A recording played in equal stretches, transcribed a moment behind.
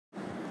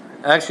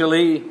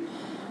Actually,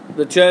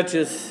 the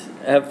churches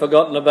have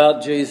forgotten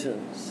about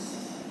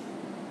Jesus.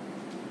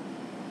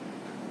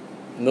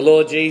 And the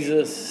Lord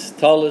Jesus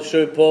told us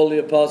through Paul the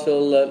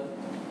Apostle that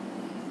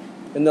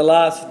in the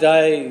last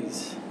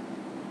days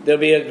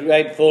there'll be a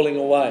great falling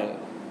away.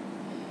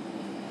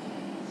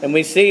 And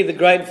we see the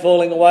great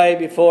falling away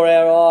before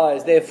our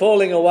eyes. They're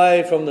falling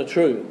away from the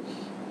truth.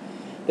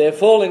 They're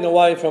falling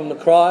away from the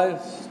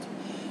Christ.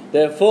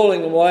 They're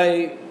falling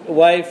away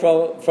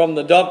from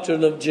the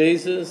doctrine of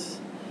Jesus.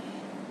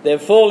 They're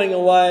falling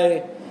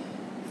away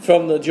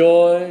from the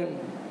joy.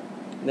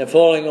 They're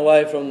falling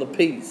away from the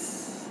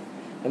peace.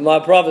 And my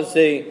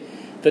prophecy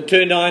for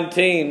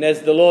 2:19,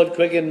 as the Lord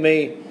quickened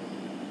me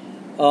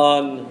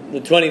on the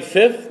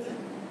 25th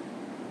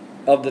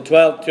of the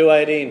 12th,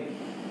 2:18,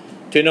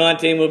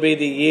 2:19 will be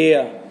the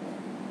year.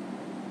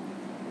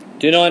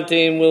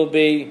 2:19 will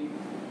be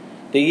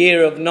the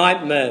year of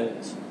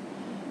nightmares.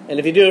 And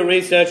if you do a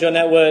research on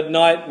that word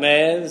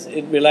nightmares,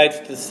 it relates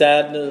to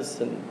sadness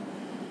and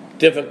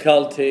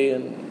difficulty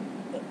and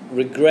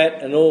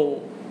regret and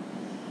all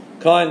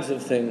kinds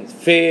of things,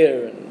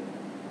 fear and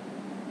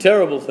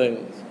terrible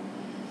things.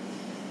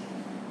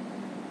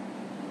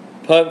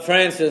 Pope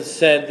Francis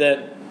said that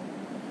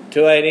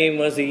 2:18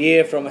 was a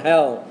year from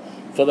hell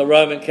for the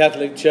Roman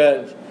Catholic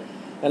Church.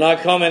 And I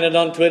commented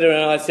on Twitter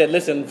and I said,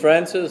 listen,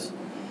 Francis,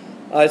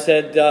 I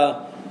said,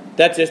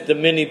 that's just a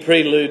mini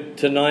prelude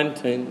to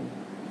 19.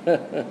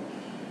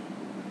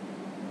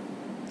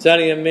 It's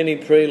only a mini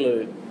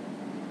prelude.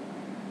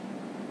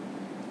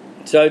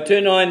 So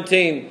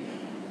 2:19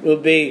 will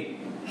be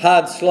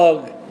hard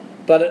slog,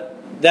 but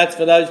that's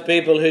for those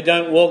people who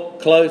don't walk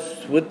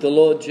close with the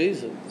Lord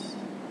Jesus.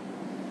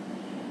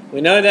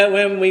 We know that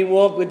when we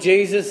walk with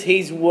Jesus,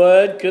 His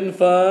Word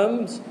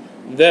confirms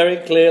very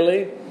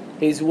clearly.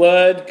 His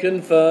Word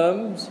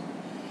confirms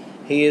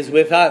He is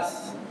with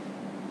us.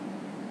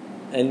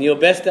 And you're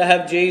best to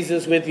have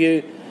Jesus with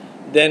you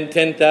than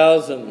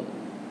 10,000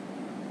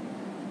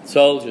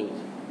 soldiers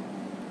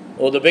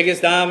or the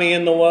biggest army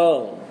in the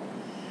world.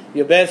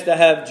 You're best to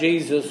have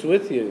Jesus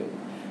with you.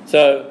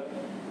 So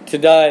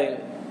today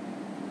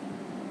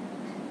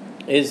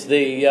is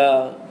the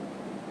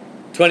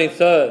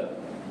 23rd,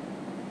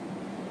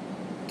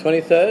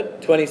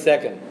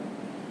 22nd.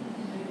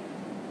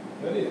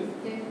 30th.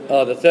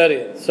 Oh, the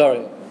 30th,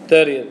 sorry,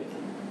 30th.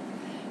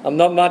 I'm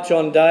not much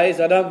on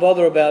days. I don't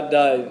bother about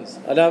days.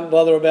 I don't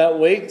bother about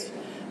weeks.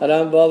 I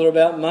don't bother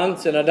about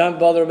months, and I don't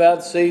bother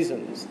about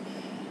seasons.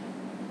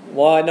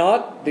 Why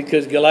not?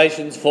 Because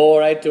Galatians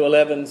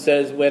 4:8-11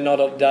 says we're not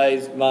of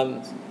days,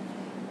 months,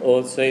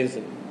 or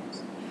seasons.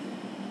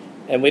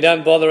 And we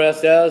don't bother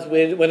ourselves.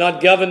 We're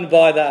not governed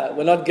by that.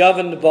 We're not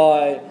governed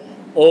by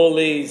all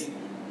these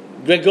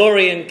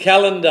Gregorian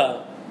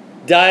calendar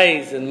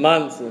days and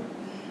months.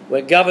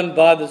 We're governed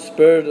by the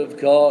Spirit of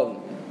God.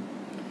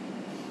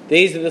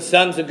 These are the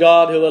sons of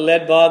God who are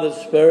led by the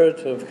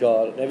Spirit of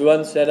God.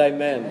 Everyone said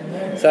amen.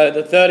 Amen. So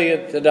the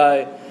 30th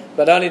today,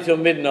 but only till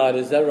midnight,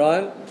 is that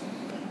right?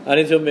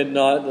 Only till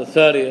midnight, the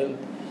 30th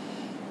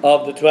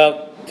of the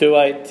 12th,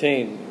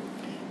 2:18.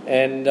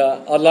 And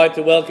I'd like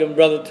to welcome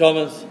Brother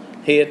Thomas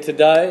here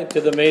today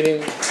to the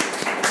meeting.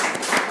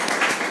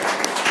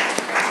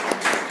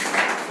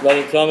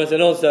 Brother Thomas,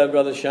 and also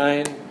Brother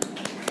Shane.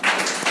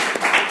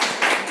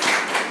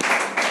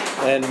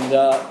 And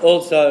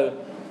also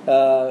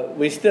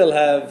we still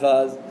have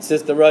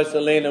Sister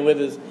Rosalina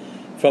with us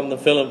from the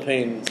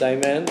Philippines.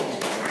 Amen.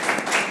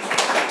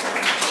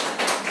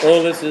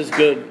 All this is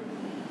good.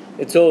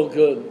 It's all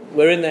good.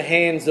 We're in the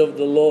hands of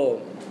the Lord.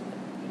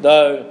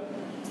 Though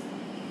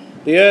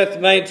the earth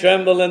may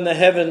tremble and the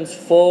heavens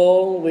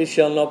fall, we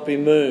shall not be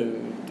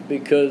moved,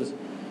 because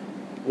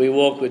we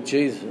walk with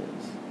Jesus.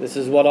 This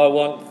is what I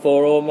want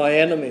for all my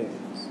enemies.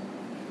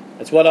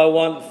 It's what I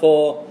want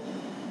for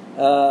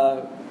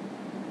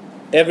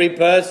every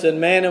person,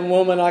 man and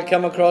woman, I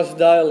come across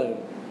daily.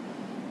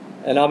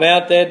 And I'm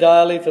out there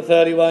daily for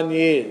 31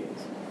 years.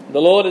 The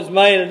Lord has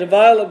made it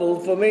available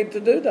for me to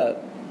do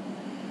that.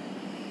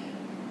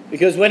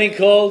 Because when He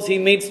calls, He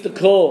meets the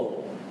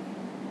call.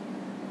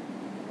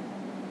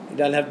 You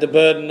don't have to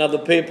burden other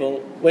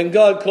people. When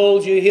God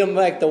calls you, He'll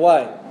make the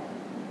way.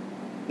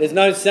 There's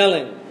no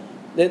selling.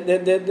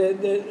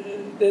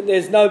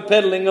 There's no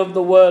peddling of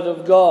the Word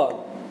of God.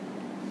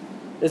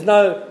 There's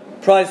no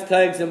price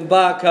tags and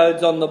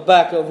barcodes on the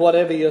back of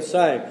whatever you're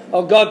saying.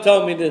 Oh, God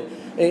told me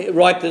to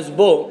write this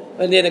book,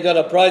 and then I got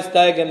a price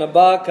tag and a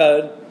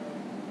barcode,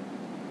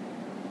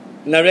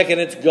 and I reckon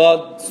it's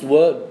God's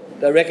Word.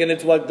 I reckon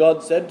it's what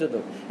God said to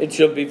them. It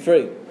should be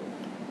free.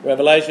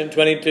 Revelation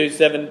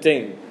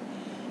 22:17.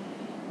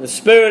 The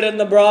Spirit and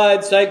the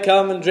bride say,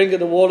 come and drink of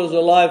the waters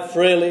of life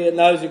freely. And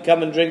those who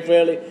come and drink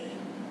freely,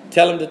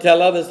 tell them to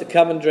tell others to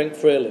come and drink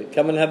freely.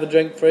 Come and have a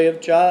drink free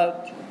of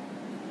charge.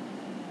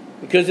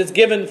 Because it's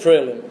given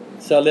freely.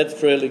 So let's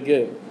freely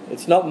give.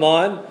 It's not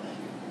mine.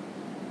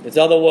 It's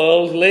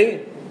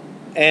otherworldly.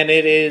 And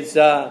it is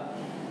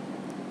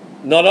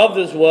not of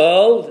this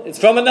world. It's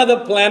from another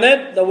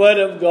planet. The Word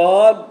of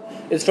God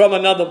is from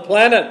another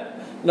planet,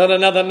 not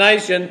another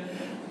nation.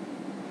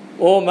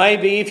 Or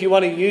maybe if you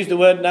want to use the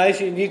word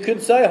nation, you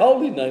could say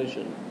holy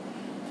nation.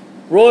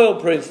 Royal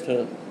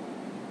priesthood.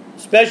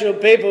 Special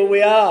people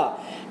we are.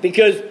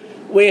 Because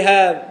we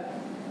have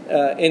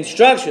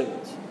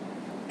instructions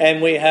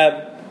and we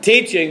have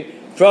teaching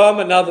from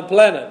another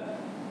planet.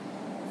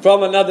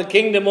 From another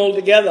kingdom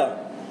altogether.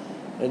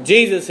 And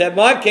Jesus said,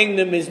 my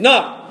kingdom is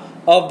not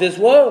of this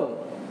world.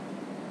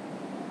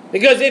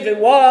 Because if it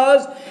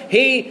was,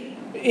 he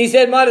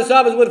said my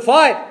disciples would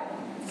fight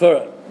for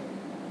it.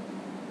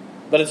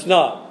 But it's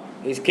not.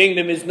 His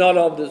kingdom is not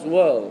of this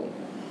world.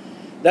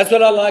 That's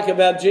what I like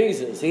about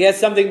Jesus. He has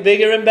something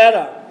bigger and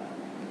better.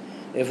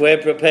 If we're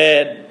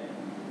prepared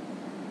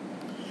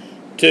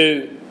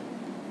to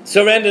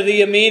surrender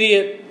the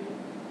immediate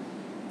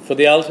for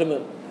the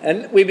ultimate.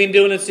 And we've been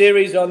doing a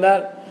series on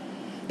that.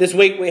 This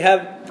week we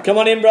have, come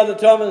on in, Brother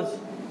Thomas.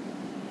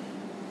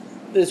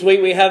 This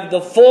week we have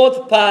the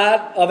fourth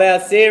part of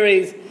our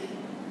series,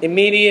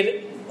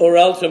 immediate or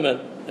ultimate.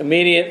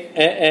 Immediate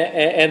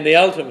and the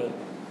ultimate.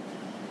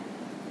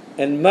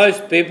 And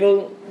most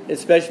people,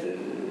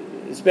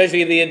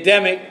 especially the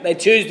Adamic, they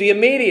choose the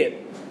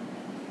immediate.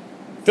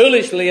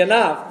 Foolishly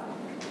enough.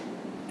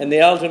 And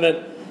the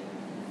ultimate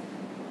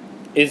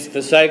is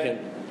forsaken.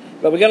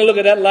 But we're going to look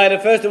at that later.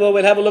 First of all,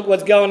 we'll have a look at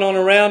what's going on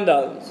around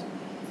us.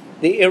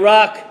 The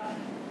Iraq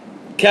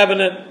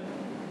cabinet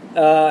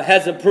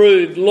has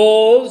approved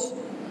laws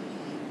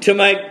to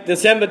make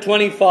December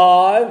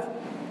 25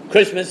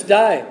 Christmas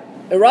Day.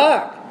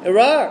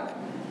 Iraq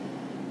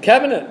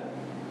cabinet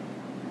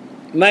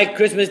make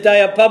Christmas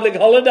Day a public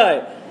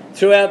holiday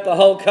throughout the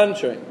whole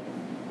country.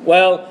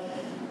 Well,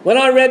 when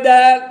I read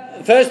that,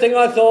 the first thing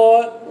I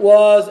thought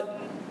was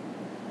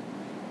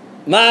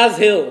Mars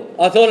Hill.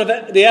 I thought of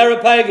the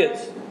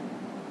Areopagus.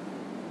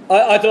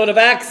 I thought of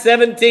Acts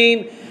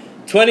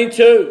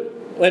 17:22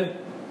 when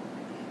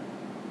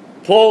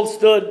Paul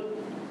stood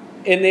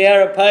in the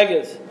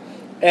Areopagus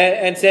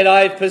and said,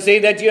 I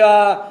perceive that you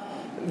are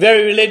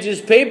very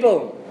religious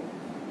people.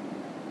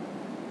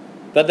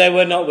 But they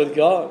were not with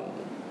God.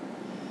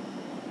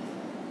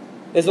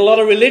 There's a lot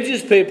of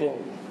religious people,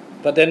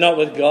 but they're not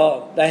with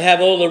God. They have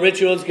all the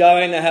rituals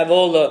going, they have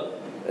all the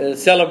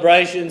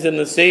celebrations and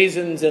the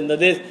seasons and the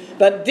this.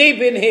 But deep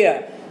in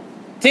here,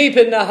 deep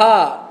in the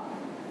heart,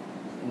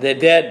 they're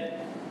dead.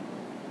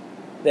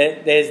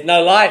 There's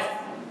no life.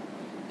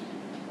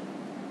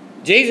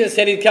 Jesus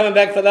said he's coming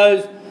back for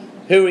those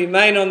who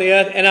remain on the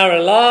earth and are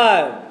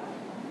alive.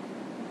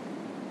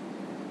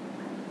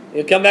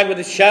 He'll come back with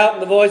a shout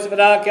and the voice of an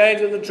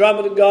archangel and the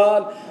trumpet of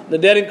God. The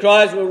dead in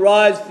Christ will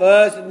rise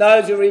first, and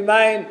those who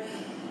remain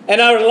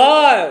and are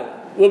alive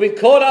will be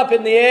caught up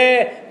in the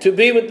air to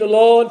be with the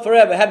Lord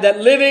forever. Have that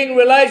living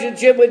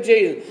relationship with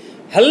Jesus.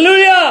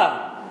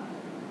 Hallelujah!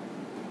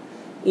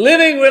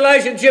 Living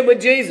relationship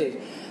with Jesus.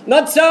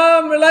 Not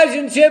some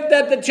relationship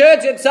that the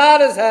church at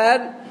Sardis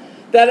had.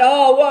 That,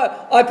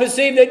 I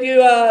perceive that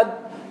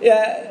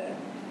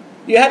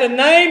you had a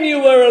name,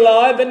 you were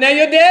alive, but now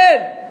you're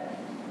dead.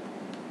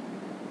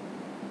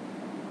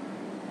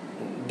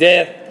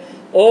 Death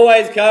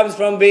always comes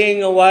from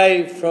being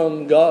away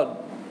from God.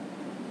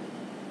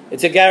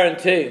 It's a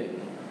guarantee.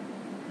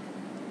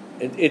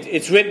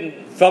 It's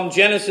written from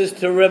Genesis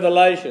to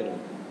Revelation.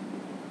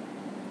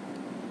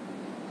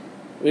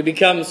 We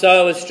become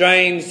so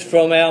estranged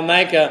from our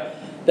Maker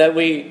that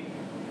we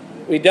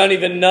don't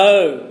even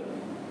know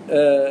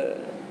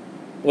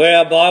where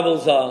our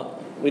Bibles are.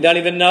 We don't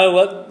even know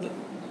what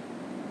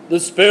the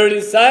Spirit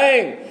is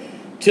saying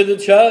to the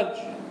church.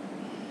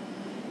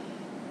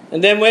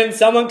 And then when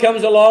someone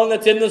comes along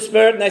that's in the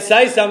Spirit and they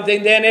say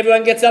something, then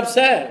everyone gets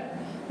upset.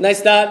 And they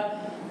start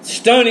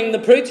stoning the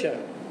preacher.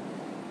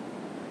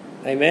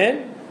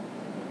 Amen?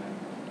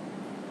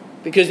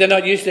 Because they're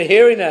not used to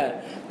hearing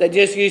that. They're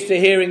just used to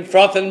hearing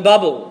froth and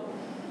bubble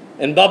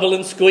and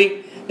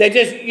squeak. They're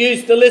just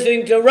used to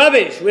listening to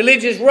rubbish,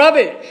 religious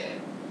rubbish.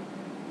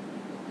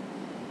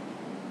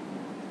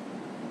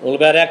 All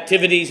about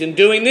activities and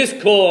doing this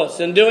course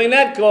and doing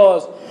that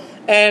course.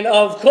 And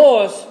of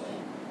course,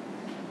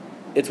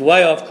 it's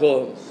way off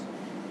course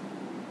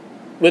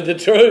with the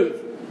truth.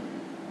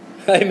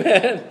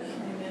 Amen.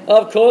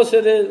 Of course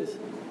it is.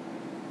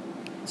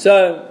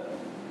 So,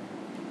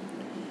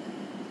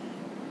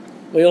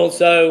 we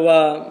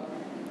also,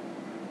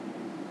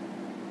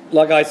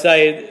 like I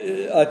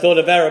say, I thought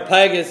of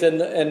Areopagus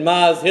and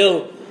Mars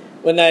Hill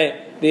when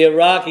the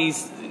Iraqi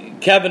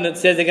cabinet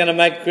says they're going to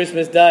make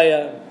Christmas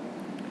Day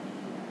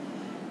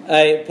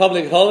a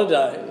public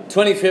holiday,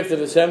 25th of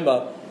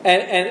December.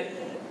 And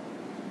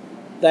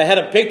they had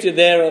a picture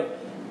there of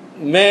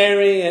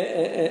Mary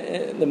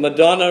and the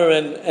Madonna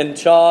and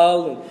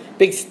child, and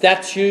big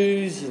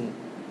statues, and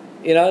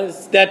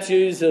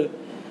statues of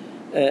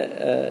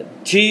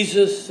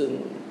Jesus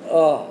and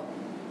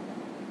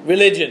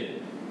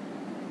religion.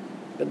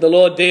 But the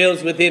Lord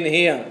deals within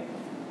here.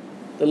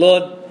 The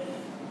Lord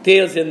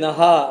deals in the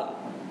heart.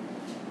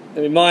 It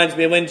reminds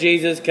me of when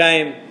Jesus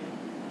came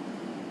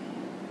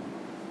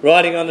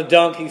riding on a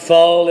donkey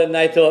foal, and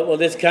they thought, well,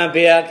 this can't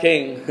be our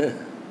king.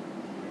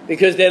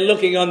 Because they're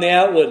looking on the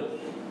outward.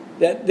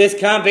 that this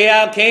can't be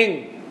our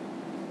king.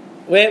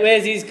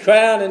 Where's his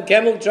crown and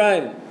camel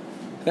train?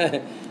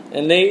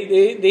 And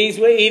these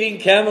were eating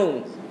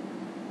camels.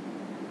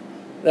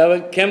 They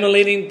were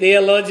camel-eating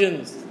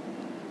theologians.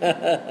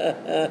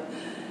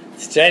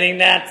 Straining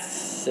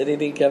nuts and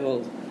eating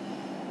camels.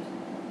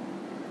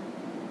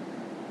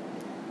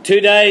 2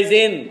 days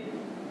in,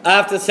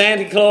 after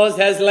Santa Claus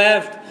has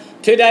left,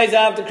 2 days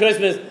after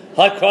Christmas,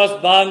 hot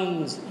cross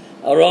buns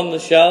are on the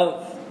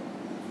shelf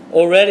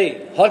already.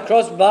 Hot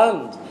cross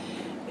buns.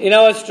 You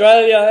know,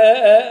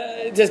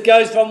 Australia just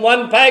goes from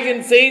one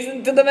pagan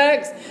season to the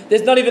next.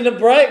 There's not even a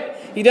break.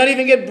 You don't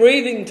even get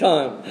breathing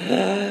time.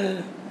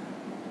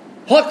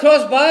 Hot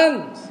cross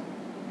buns.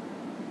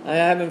 I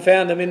haven't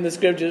found them in the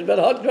scriptures, but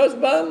hot cross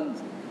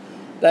buns.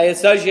 They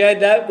associate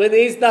that with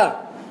Easter.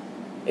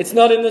 It's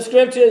not in the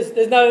scriptures.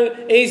 There's no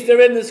Easter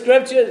in the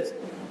scriptures.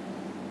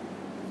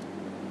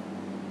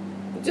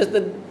 Just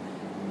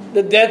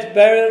the death,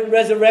 burial, and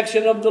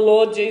resurrection of the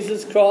Lord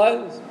Jesus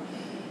Christ.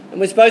 And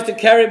we're supposed to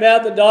carry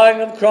about the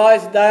dying of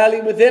Christ daily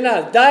within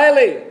us.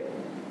 Daily.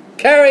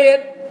 Carry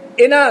it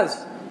in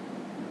us.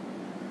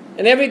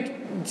 And every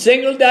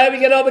single day we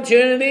get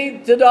opportunity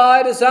to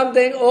die to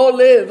something or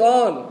live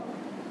on.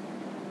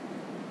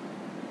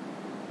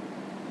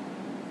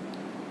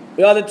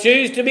 We either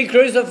choose to be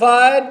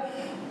crucified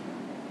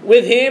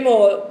with him,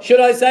 or should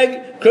I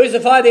say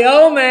crucify the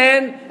old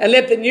man and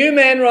let the new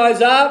man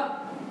rise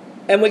up,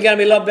 and we're going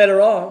to be a lot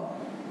better off.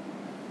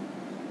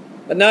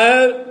 But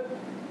no,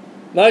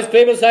 most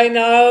people say,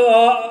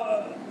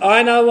 no,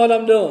 I know what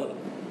I'm doing.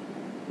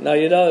 No,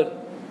 you don't.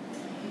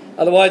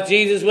 Otherwise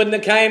Jesus wouldn't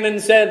have came and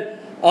said,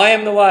 I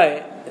am the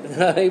way.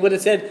 He would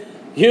have said,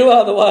 you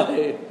are the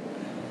way.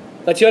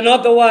 But you're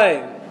not the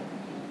way,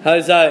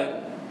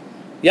 Jose.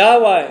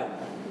 Yahweh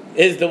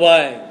is the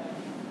way.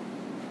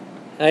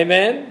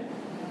 Amen.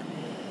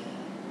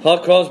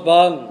 Hot cross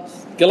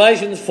buns.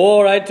 Galatians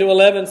 4, 8 to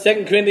 11,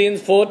 2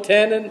 Corinthians 4,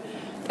 10, and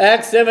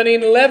Acts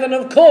 17, 11,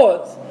 of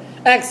course.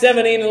 Acts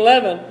 17,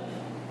 11.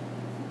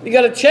 You've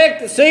got to check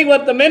to see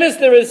what the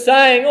minister is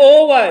saying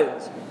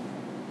always.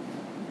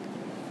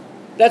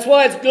 That's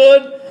why it's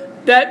good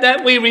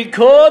that we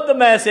record the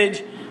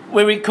message.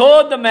 We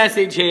record the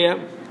message here.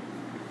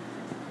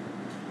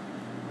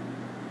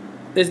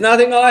 There's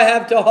nothing I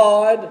have to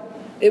hide.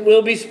 It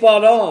will be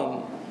spot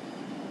on.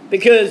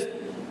 Because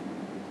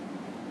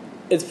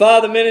it's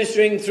Father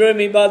ministering through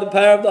me by the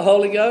power of the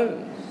Holy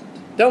Ghost.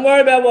 Don't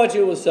worry about what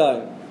you will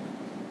say.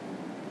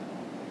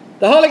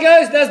 The Holy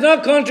Ghost does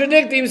not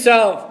contradict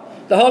himself.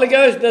 The Holy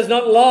Ghost does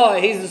not lie.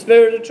 He's the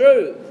Spirit of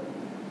truth.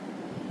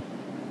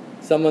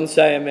 Someone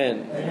say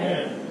amen.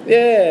 Amen.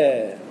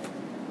 Yeah.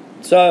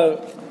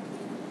 So,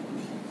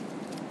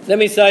 let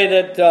me say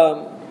that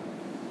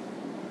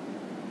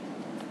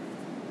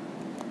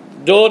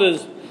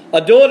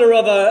a daughter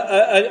of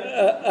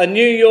a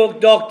New York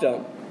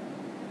doctor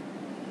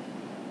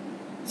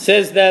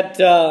says that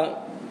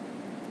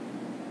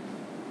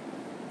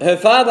her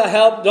father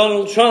helped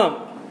Donald Trump,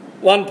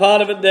 one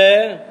part of it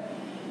there,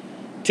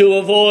 to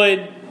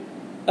avoid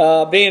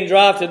being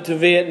drafted to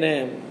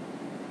Vietnam.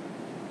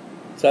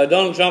 So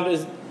Donald Trump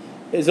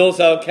is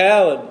also a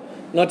coward,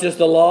 not just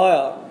a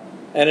liar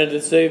and a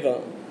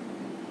deceiver.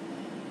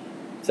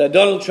 So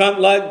Donald Trump,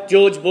 like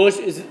George Bush,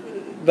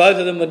 both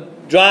of them are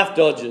draft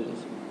dodgers.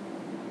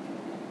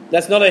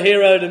 That's not a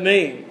hero to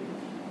me.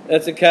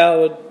 That's a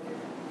coward,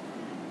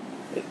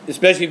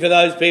 especially for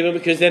those people,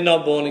 because they're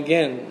not born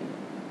again.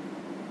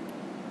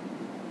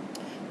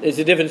 It's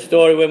a different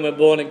story when we're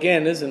born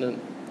again, isn't it?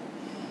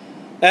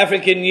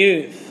 African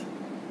youth.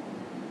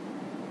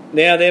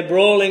 Now they're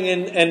brawling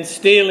and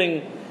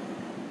stealing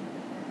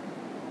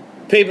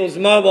people's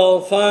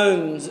mobile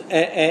phones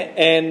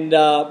and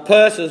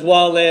purses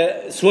while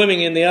they're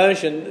swimming in the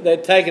ocean. They're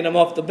taking them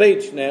off the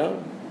beach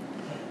now,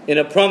 in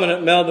a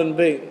prominent Melbourne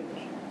beach.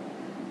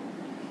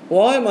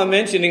 Why am I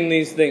mentioning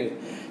these things?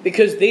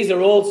 Because these are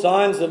all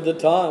signs of the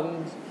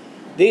times.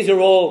 These are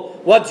all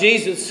what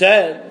Jesus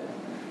said.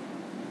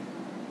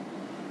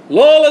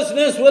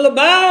 Lawlessness will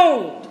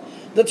abound.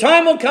 The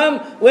time will come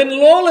when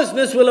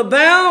lawlessness will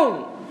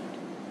abound.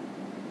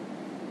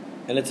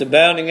 And it's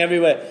abounding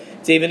everywhere.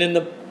 It's even in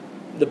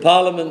the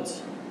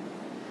parliaments.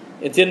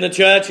 It's in the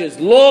churches.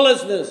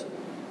 Lawlessness.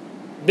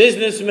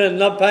 Businessmen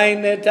not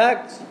paying their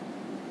tax.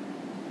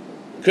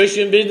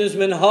 Christian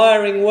businessmen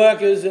hiring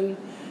workers and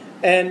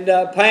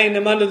paying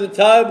them under the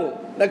table.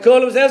 They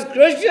call themselves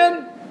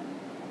Christian.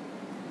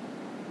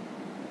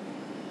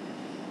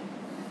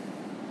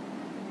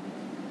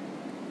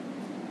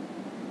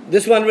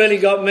 This one really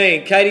got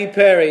me. Katy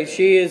Perry.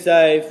 She is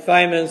a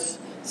famous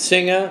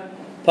singer,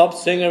 pop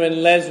singer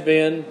and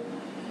lesbian.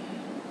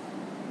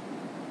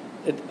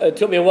 It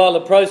took me a while to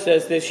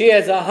process this. She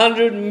has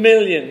 100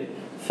 million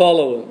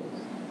followers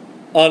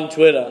on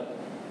Twitter.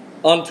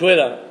 On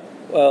Twitter.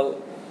 Well,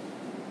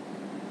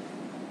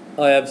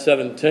 I have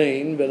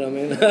 17, but I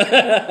mean...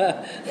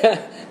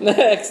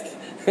 Next.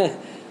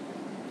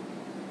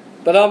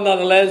 But I'm not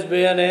a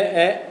lesbian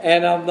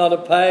and I'm not a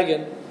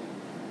pagan.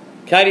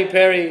 Katy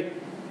Perry,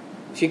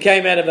 she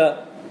came out of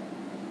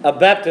a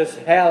Baptist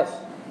house.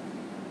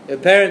 Her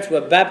parents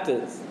were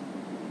Baptists.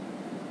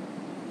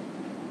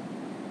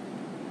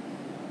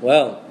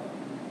 Well,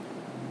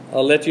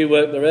 I'll let you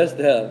work the rest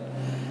out.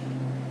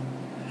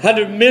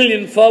 100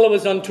 million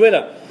followers on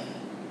Twitter.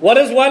 What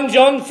does 1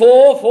 John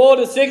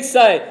 4:4-6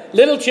 say?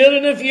 Little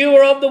children, if you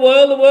were of the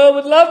world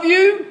would love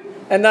you,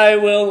 and they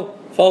will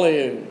follow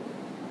you.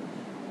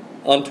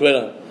 On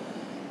Twitter.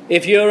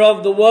 If you're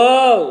of the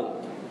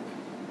world.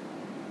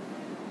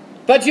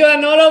 But you are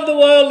not of the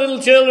world, little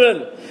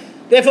children.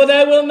 Therefore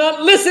they will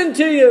not listen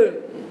to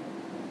you.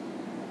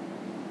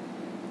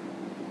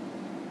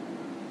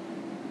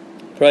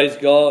 Praise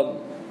God.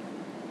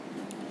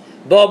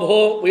 Bob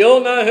Hawke. We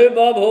all know who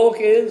Bob Hawke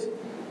is.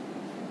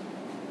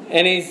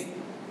 And he's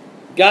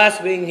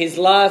gasping his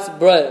last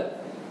breath.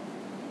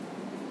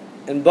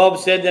 And Bob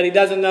said that he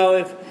doesn't know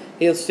if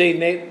he'll see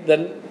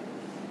the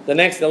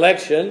next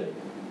election.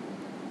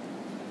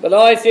 But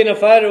I seen a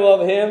photo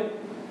of him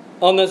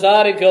on this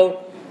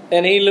article,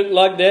 and he looked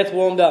like death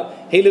warmed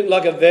up. He looked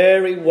like a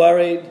very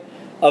worried,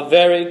 a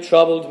very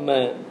troubled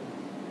man.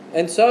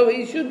 And so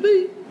he should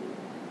be.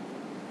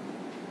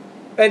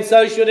 And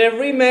so should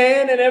every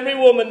man and every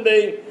woman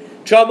be,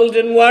 troubled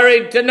and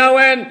worried to no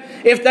end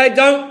if they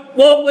don't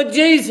walk with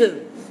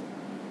Jesus.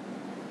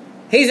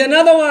 He's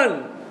another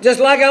one,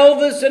 just like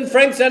Elvis and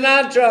Frank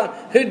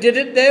Sinatra, who did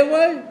it their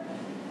way.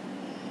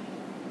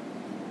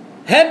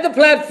 Had the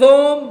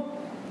platform,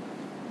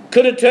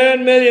 could have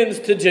turned millions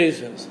to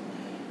Jesus.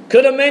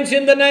 Could have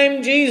mentioned the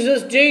name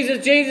Jesus,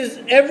 Jesus, Jesus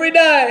every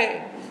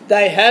day.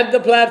 They had the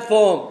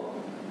platform.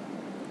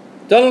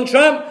 Donald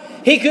Trump,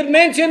 he could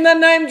mention the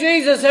name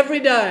Jesus every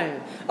day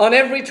on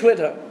every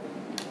Twitter,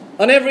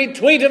 on every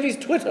tweet of his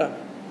Twitter.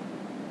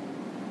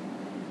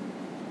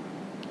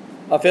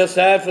 I feel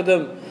sad for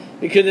them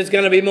because it's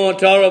going to be more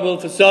tolerable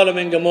for Sodom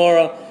and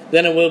Gomorrah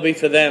than it will be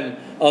for them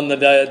on the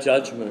day of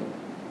judgment.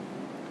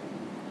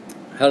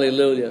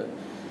 Hallelujah.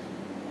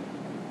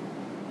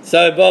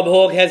 So Bob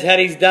Hawke has had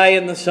his day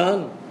in the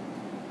sun.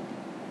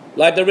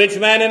 Like the rich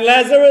man and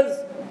Lazarus.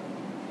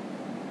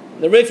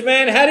 The rich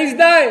man had his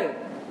day.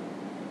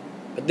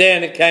 But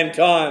then it came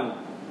time,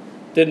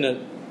 didn't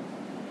it?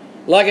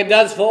 Like it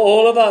does for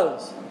all of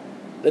us.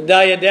 The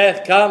day of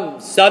death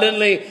comes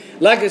suddenly,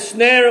 like a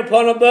snare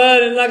upon a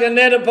bird and like a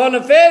net upon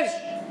a fish.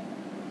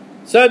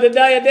 So the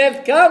day of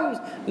death comes.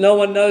 No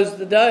one knows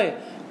the day.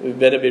 We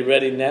better be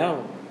ready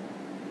now.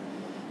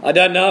 I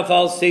don't know if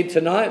I'll see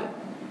tonight.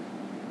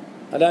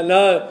 I don't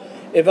know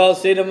if I'll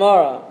see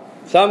tomorrow.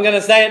 So I'm going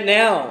to say it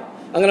now.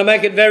 I'm going to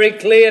make it very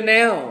clear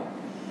now.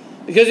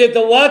 Because if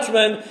the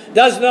watchman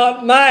does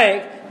not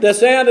make the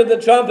sound of the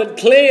trumpet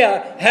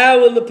clear, how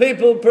will the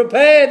people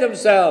prepare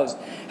themselves?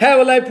 How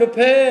will they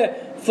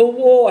prepare for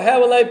war?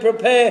 How will they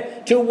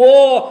prepare to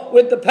war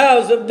with the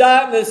powers of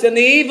darkness and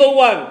the evil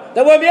one?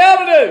 They won't be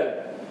able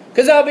to.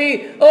 Because they'll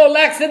be all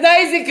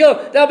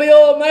lackadaisical. They'll be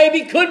all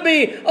maybe, could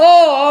be,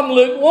 oh, I'm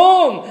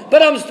lukewarm,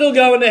 but I'm still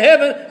going to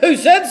heaven. Who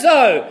said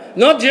so?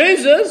 Not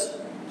Jesus.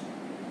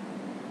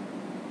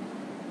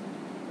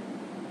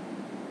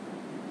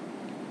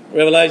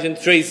 Revelation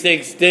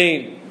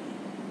 3:16.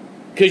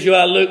 Because you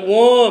are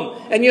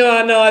lukewarm and you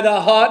are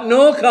neither hot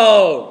nor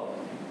cold.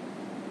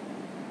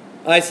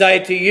 I say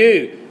to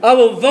you, I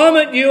will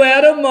vomit you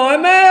out of my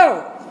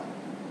mouth.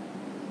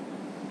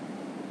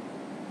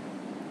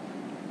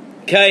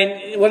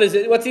 What is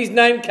it? What's his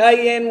name?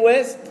 Kanye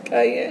West?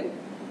 Kanye?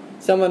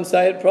 Someone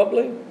say it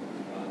properly.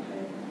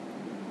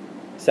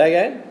 Say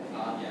again?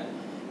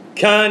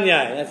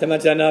 Kanye. That's how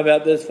much I know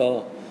about this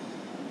fellow.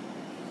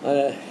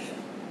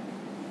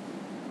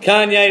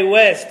 Kanye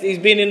West. He's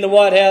been in the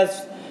White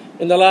House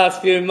in the last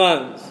few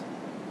months.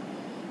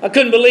 I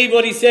couldn't believe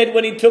what he said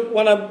when he took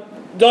one of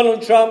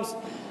Donald Trump's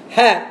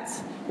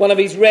hats, one of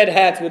his red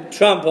hats with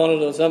Trump on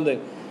it or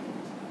something.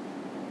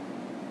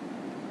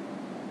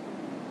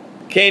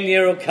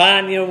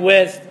 Kanye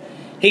West,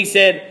 he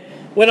said,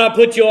 when I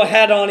put your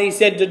hat on, he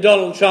said to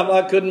Donald Trump,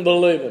 I couldn't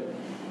believe it.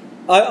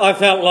 I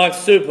felt like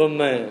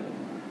Superman.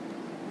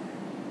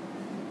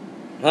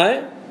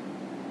 Hey?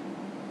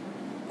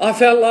 I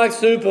felt like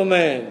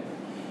Superman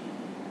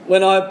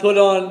when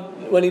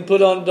he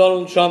put on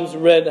Donald Trump's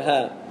red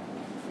hat.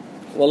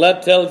 Well,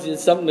 that tells you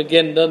something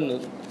again, doesn't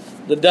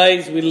it? The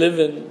days we live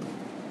in.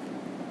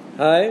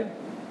 Hey?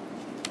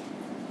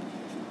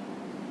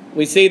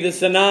 We see the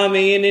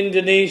tsunami in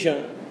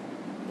Indonesia,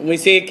 and we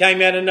see it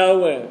came out of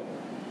nowhere.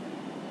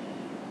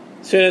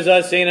 As soon as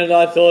I seen it,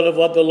 I thought of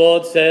what the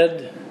Lord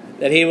said,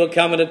 that He will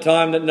come at a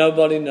time that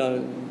nobody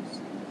knows.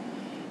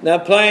 Now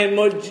playing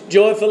more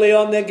joyfully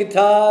on their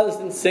guitars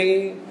and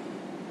singing,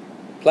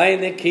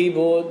 playing their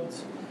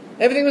keyboards.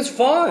 Everything was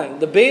fine.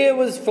 The beer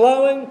was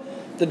flowing,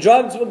 the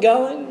drugs were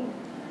going.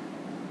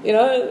 You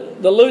know,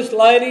 the loose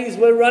ladies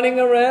were running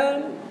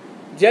around,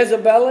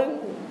 Jezebelling.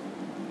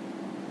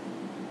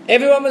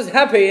 Everyone was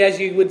happy, as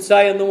you would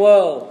say in the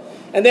world.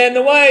 And then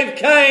the wave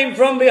came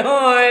from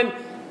behind,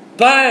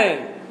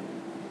 bang,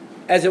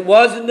 as it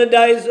was in the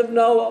days of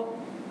Noah.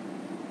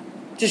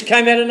 Just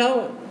came out of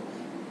nowhere.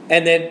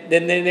 And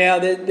then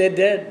they're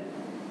dead.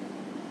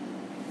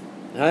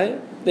 Hey?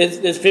 There's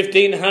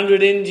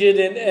 1,500 injured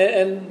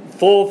and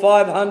 400 or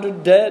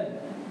 500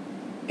 dead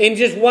in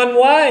just one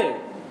way.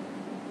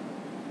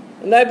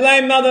 And they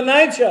blame Mother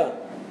Nature.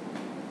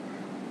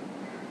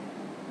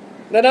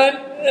 They don't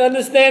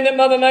understand that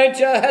Mother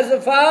Nature has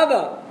a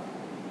father.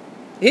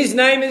 His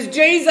name is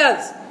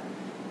Jesus.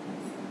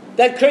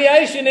 That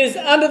creation is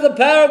under the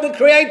power of the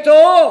Creator.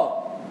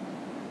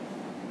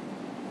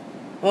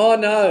 Oh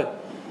no.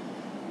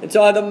 It's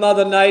either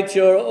Mother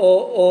Nature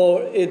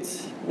or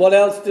it's, what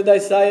else did they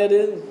say it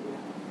is?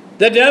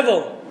 The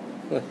devil.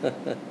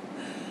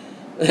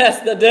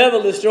 That's the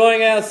devil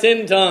destroying our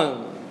sin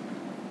time.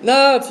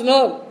 No, it's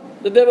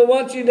not. The devil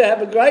wants you to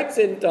have a great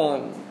sin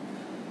time.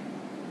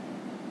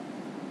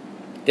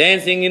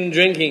 Dancing and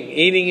drinking,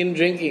 eating and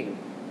drinking.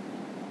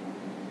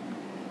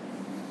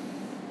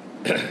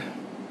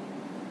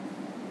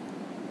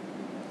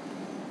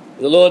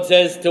 The Lord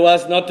says to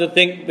us not to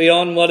think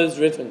beyond what is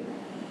written.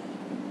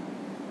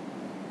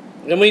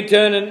 And we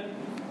turn in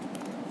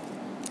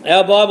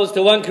our Bibles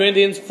to 1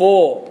 Corinthians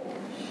 4.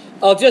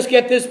 I'll just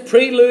get this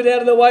prelude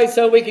out of the way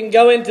so we can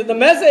go into the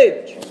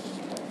message.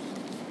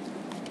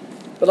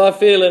 But I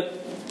feel it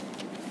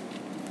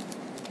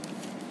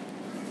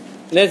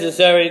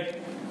necessary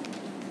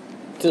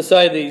to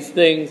say these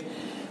things.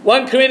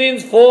 1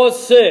 Corinthians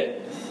 4:6.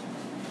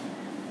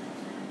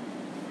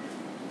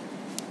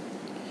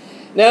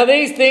 Now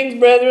these things,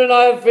 brethren,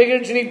 I have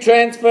figuratively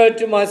transferred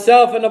to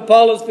myself and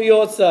Apollos for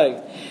your sake,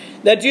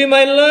 that you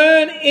may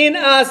learn in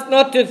us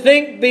not to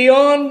think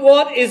beyond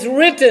what is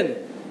written.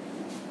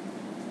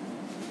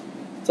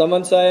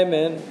 Someone say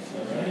amen.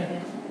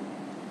 Amen.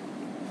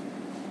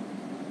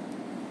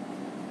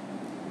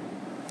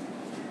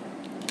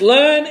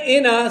 Learn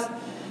in us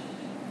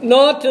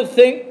not to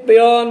think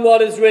beyond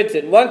what is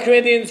written. 1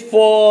 Corinthians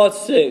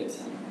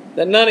 4:6.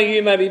 That none of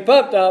you may be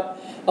puffed up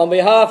on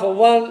behalf of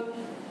one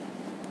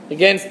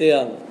against the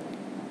other.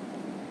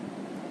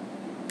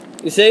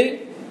 You see?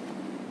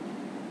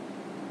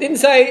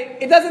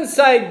 It doesn't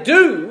say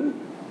do.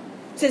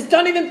 It says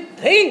don't even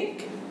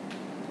think.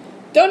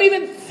 Don't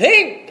even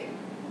think.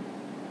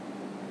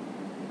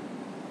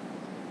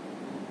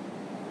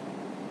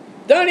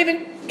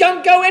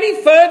 Don't go any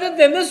further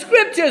than the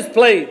Scriptures,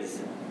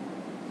 please.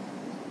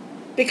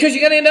 Because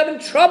you're going to end up in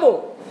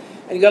trouble.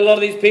 And you've got a lot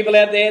of these people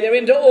out there, they're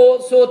into all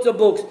sorts of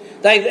books.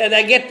 They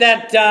get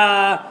that,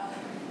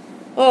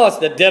 it's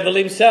the devil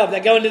himself. They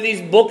go into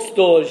these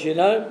bookstores, you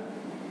know.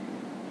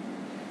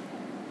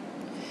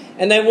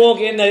 And they walk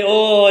in,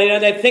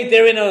 they think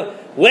they're in a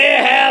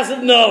warehouse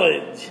of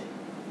knowledge.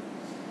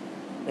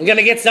 I'm going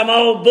to get some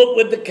old book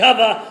with the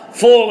cover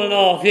falling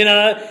off, you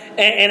know,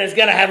 and it's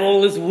going to have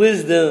all this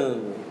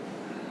wisdom.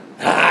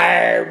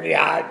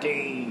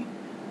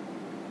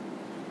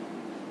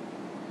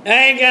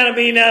 Ain't going to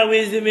be no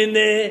wisdom in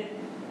there.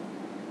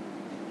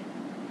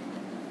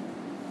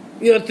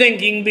 You're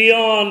thinking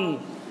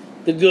beyond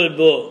the good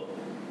book.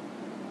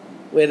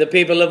 We're the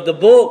people of the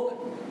book.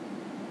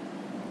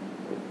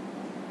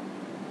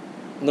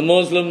 The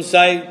Muslims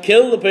say,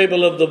 kill the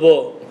people of the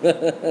book.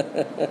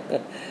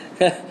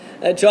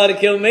 They tried to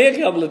kill me a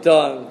couple of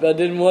times, but it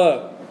didn't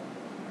work.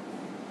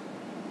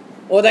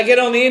 Or they get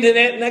on the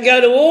internet and they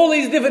go to all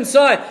these different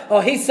sites.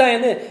 Oh, he's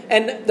saying this.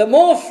 And the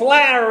more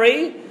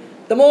flowery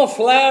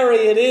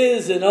it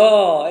is and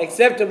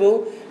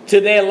acceptable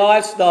to their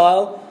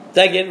lifestyle,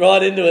 they get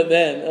right into it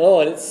then. Oh,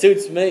 it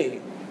suits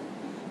me.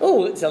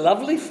 Oh, it's a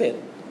lovely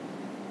fit.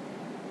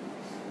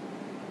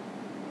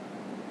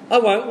 I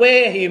won't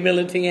wear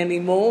humility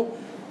anymore.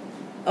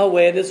 I'll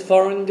wear this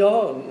foreign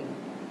god.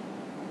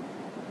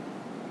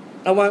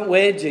 I won't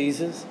wear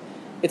Jesus.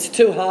 It's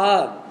too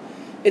hard.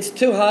 It's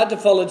too hard to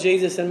follow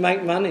Jesus and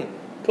make money.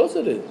 Of course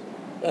it is.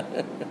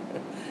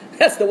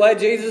 That's the way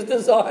Jesus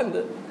designed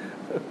it.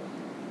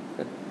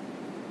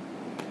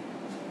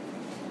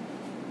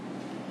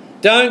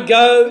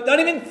 Don't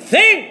even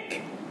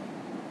think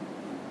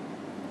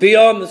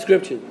beyond the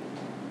Scriptures.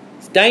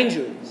 It's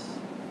dangerous.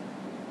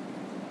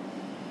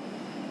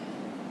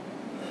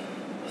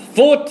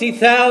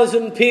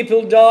 40,000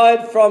 people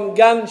died from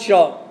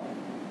gunshot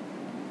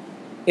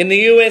in the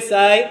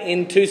USA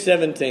in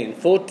 2017.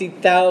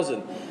 40,000.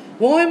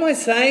 Why am I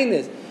saying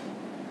this?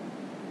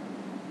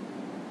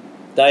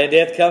 Day of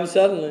death comes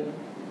suddenly.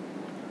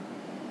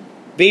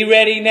 Be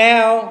ready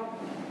now.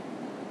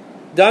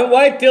 Don't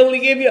wait till they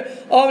give you...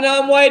 Oh,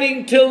 no, I'm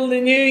waiting till the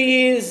New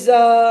Year's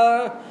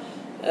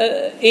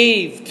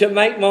Eve to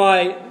make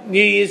my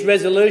New Year's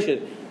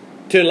resolution.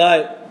 Too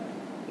late.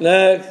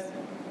 No.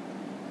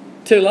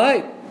 Too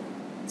late.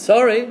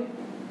 Sorry.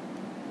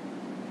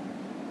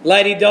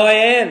 Lady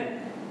Diane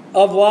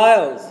of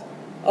Wales.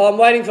 Oh, I'm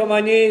waiting for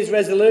my New Year's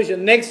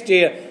resolution. Next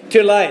year.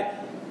 Too late.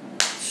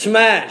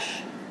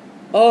 Smash.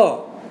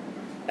 Oh.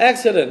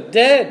 Accident.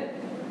 Dead.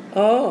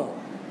 Oh.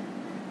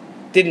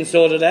 Didn't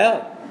sort it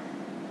out.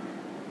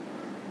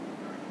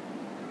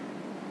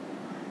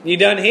 You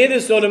don't hear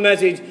this sort of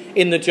message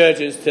in the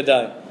churches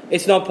today.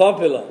 It's not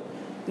popular.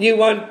 You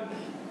won't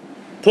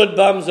put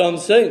bums on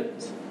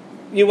seats.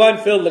 You won't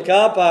fill the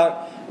car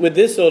park with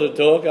this sort of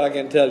talk, I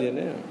can tell you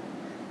now.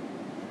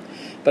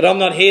 But I'm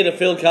not here to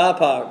fill car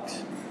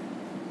parks.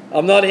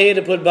 I'm not here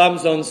to put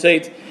bums on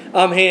seats.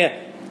 I'm here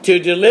to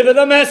deliver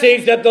the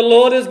message that the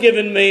Lord has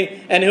given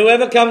me, and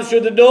whoever comes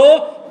through the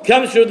door,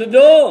 comes through the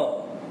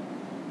door.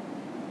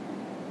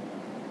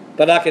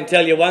 But I can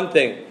tell you one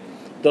thing,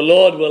 the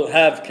Lord will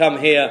have come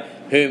here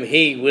whom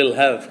he will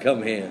have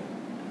come here.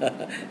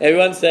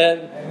 Everyone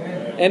said,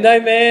 amen. And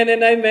amen,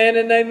 and amen,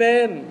 and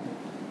amen.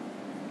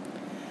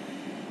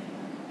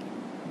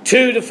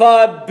 $2 to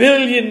 $5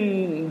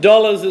 billion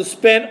is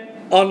spent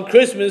on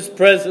Christmas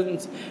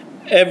presents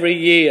every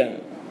year.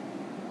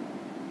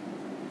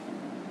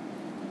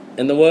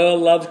 And the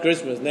world loves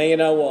Christmas. Now you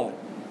know why.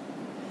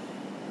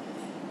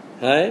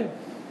 Hey?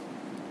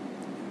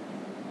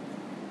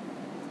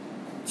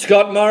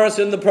 Scott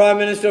Morrison, the Prime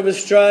Minister of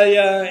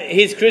Australia,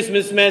 his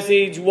Christmas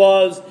message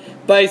was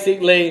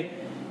basically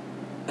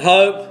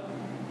hope,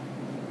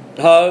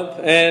 hope,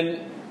 and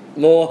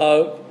more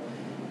hope.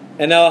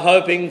 And they were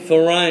hoping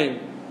for rain.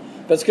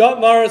 But Scott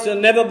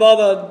Morrison never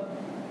bothered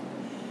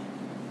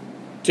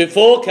to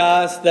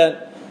forecast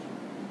that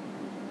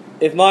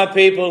if my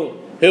people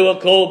who are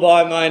called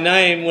by my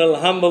name will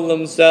humble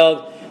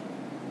themselves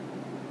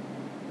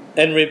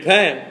and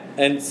repent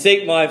and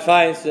seek my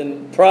face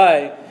and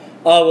pray,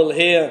 I will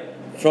hear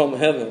from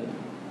heaven.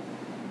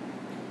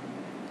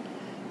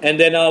 And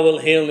then I will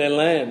heal their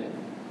land.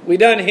 We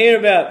don't hear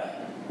about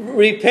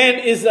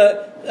repent is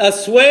a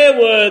swear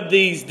word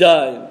these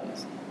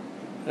days.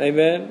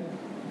 Amen.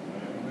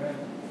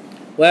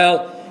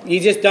 Well, you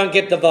just don't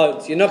get the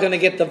votes. You're not going to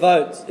get the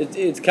votes.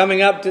 It's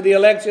coming up to the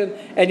election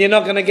and you're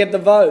not going to get the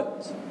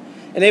votes.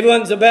 And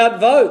everyone's about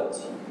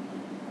votes.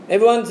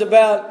 Everyone's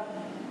about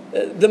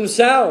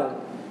themselves.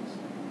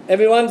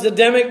 Everyone's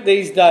Adamic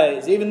these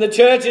days. Even the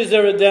churches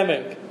are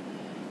Adamic.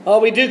 Oh,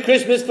 we do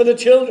Christmas for the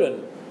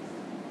children.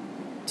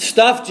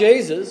 Stuff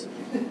Jesus.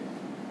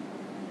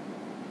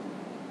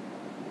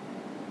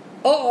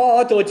 Oh,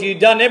 I thought you'd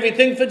done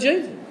everything for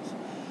Jesus.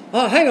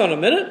 Oh, hang on a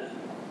minute.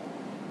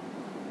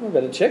 I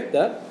better check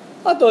that.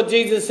 I thought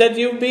Jesus said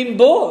you've been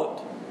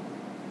bought.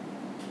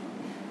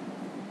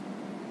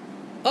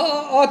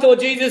 Oh, I thought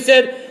Jesus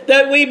said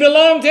that we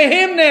belong to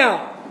him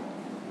now.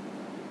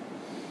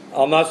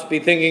 I must be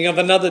thinking of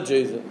another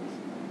Jesus.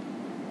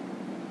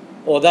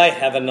 Or they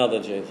have another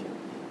Jesus.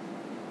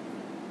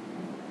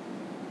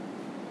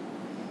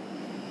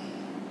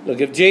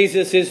 Look, if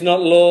Jesus is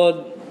not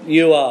Lord,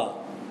 you are.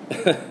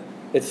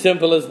 It's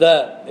simple as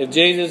that. If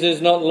Jesus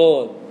is not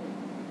Lord,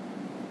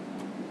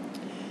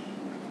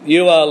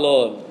 you are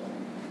Lord.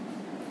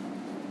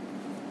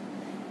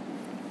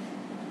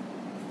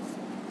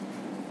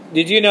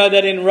 Did you know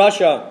that in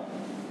Russia,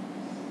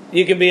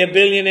 you can be a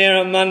billionaire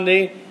on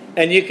Monday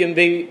and you can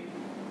be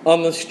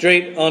on the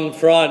street on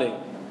Friday?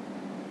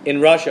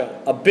 In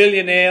Russia, a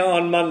billionaire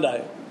on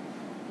Monday.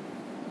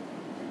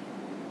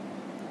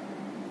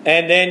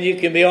 And then you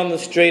can be on the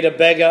street a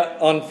beggar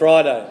on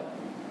Friday.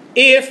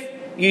 If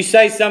you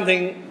say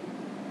something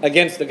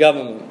against the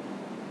government.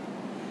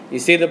 You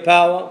see the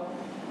power?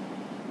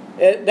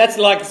 That's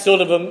like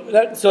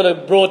that sort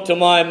of brought to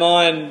my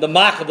mind the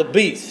mark of the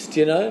beast,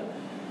 you know.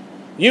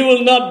 You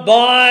will not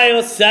buy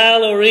or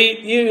sell or eat.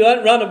 You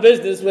won't run a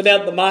business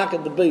without the mark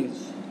of the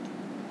beast.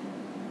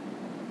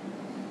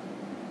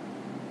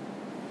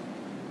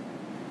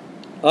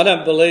 I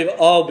don't believe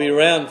I'll be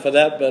around for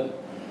that,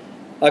 but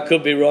I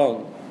could be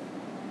wrong.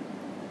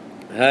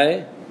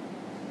 Hey?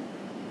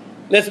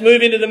 Let's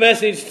move into the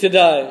message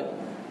today.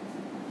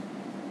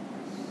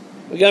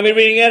 We're going to be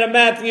reading out of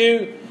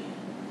Matthew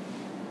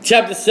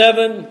chapter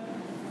 7.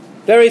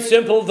 Very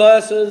simple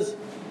verses.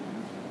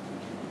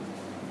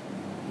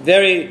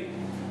 Very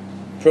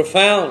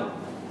profound.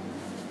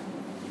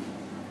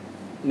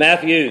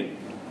 Matthew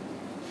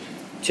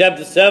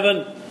chapter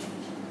 7,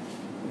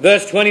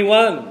 verse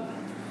 21.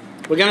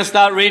 We're going to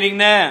start reading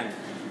now.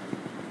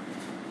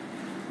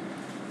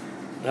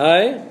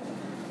 Hey?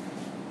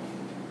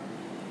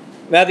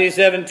 Matthew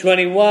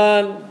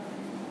 7:21.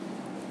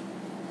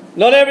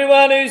 Not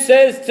everyone who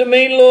says to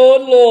me,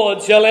 Lord,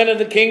 Lord, shall enter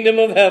the kingdom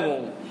of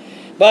heaven,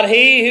 but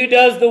he who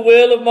does the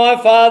will of my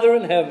Father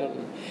in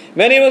heaven.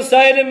 Many will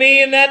say to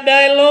me in that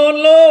day, Lord,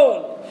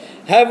 Lord,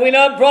 have we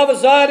not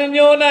prophesied in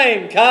your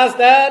name, cast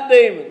out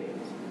demons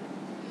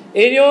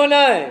in your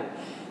name,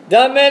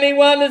 done many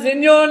wonders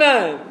in your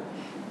name?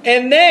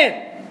 And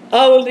then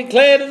I will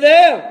declare to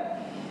them,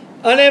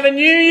 I never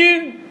knew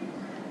you.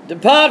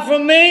 Depart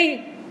from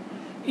me,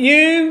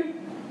 you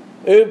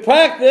who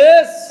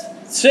practice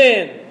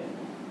sin.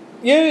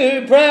 You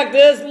who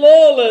practice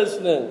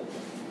lawlessness.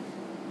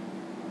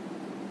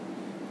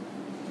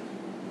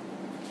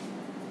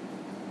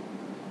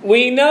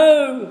 We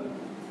know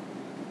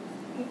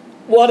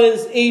what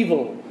is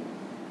evil.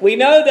 We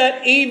know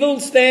that evil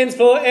stands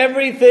for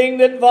everything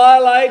that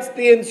violates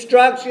the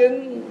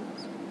instructions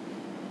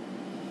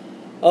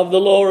of the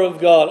law of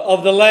God,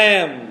 of the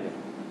Lamb.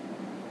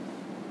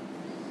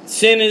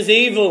 Sin is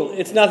evil.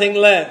 It's nothing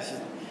less.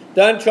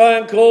 Don't try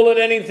and call it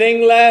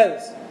anything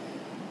less,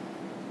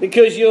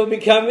 because you're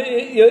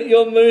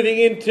moving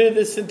into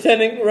the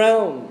satanic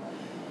realm.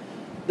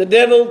 The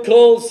devil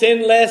calls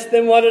sin less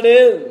than what it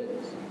is.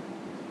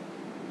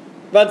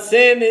 But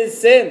sin is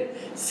sin.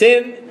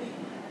 Sin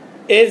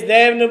is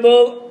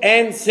damnable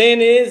and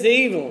sin is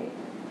evil.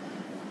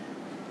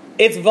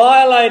 It's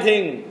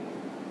violating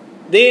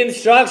the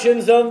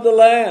instructions of the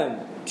Lamb.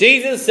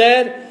 Jesus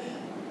said,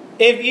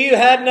 if you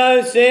had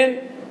no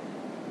sin,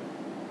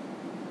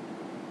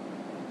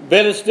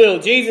 better still,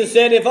 Jesus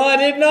said, if I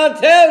did not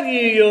tell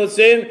you your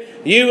sin,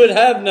 you would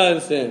have no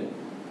sin.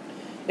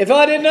 If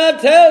I did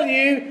not tell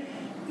you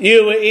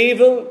you were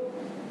evil,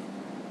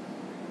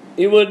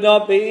 you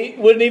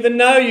wouldn't even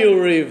know you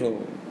were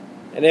evil.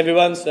 And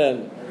everyone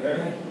said,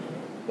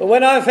 but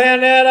when I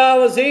found out I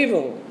was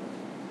evil,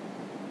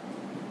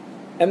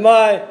 and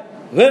my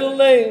middle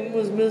name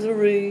was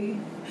misery,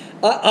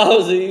 I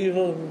was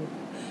evil.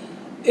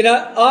 You know,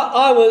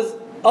 I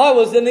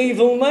was an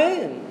evil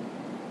man.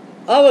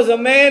 I was a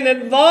man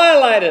that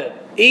violated,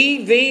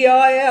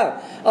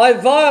 E-V-I-L. I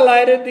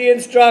violated the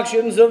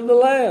instructions of the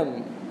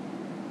Lamb.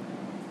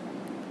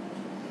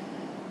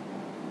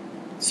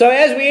 So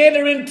as we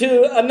enter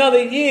into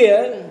another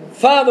year,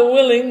 Father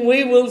willing,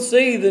 we will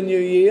see the new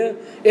year.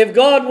 If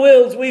God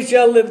wills, we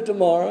shall live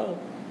tomorrow.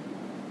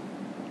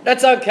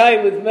 That's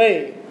okay with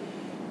me.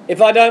 If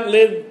I don't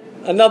live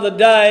another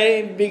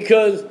day,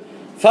 because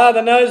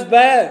Father knows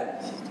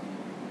best.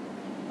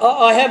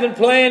 I haven't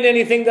planned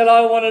anything that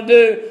I want to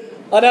do.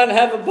 I don't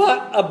have a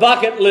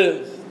bucket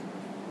list.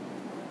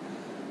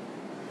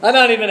 I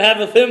don't even have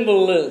a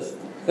thimble list.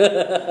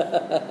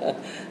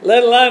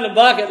 Let alone a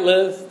bucket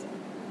list.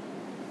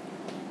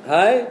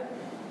 Hey?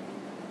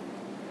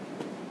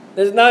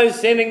 There's no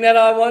sinning that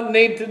I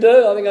need to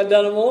do. I think I've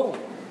done them all.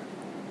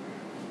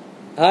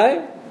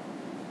 Hey?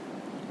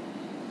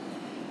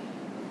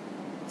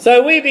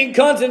 So we've been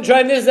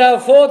concentrating, this is our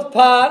fourth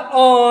part,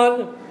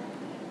 on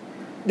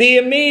the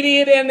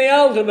immediate and the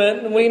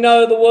ultimate. And we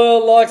know the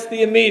world likes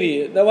the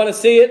immediate. They want to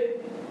see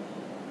it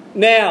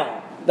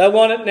now. They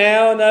want it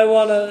now and they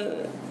want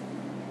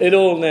it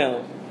all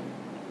now.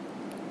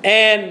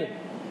 And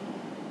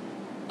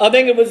I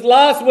think it was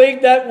last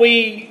week that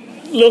we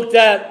looked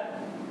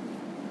at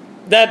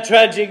that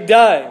tragic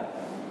day.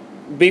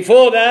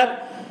 Before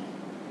that,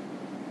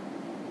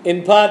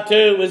 in part 2,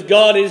 it was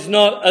God is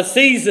not a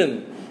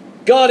season.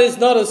 God is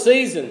not a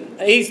season.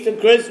 Easter,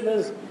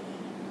 Christmas,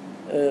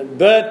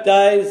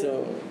 birthdays,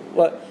 or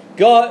what?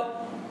 God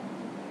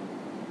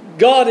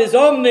is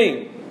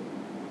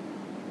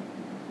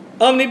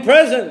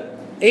omnipresent.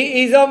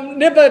 He's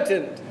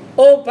omnipotent,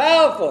 all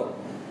powerful.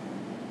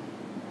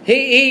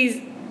 He's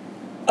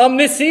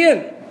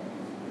omniscient.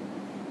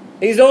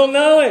 He's all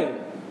knowing.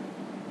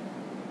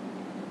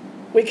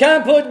 We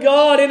can't put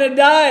God in a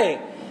day.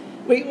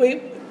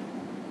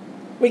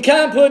 We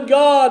can't put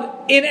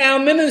God in our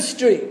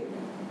ministry.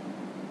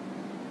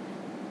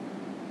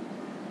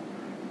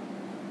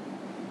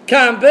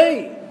 Can't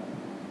be.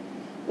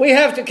 We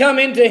have to come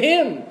into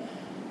Him.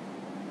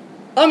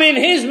 I'm in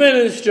His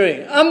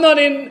ministry. I'm not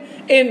in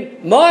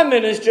my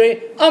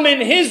ministry. I'm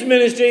in His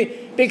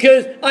ministry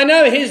because I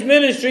know His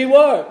ministry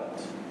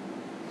works.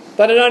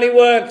 But it only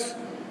works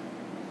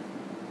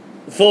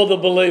for the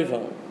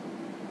believer.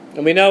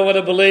 And we know what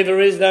a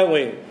believer is, don't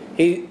we?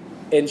 He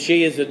and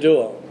she is a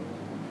doer.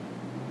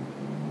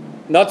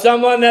 Not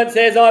someone that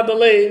says, I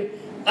believe,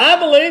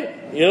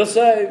 you're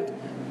saved.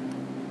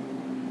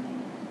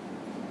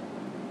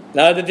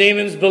 No, the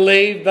demons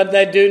believe, but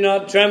they do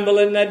not tremble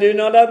and they do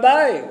not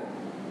obey.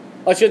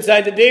 I should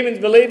say the demons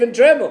believe and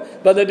tremble,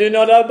 but they do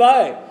not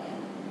obey.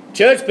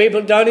 Church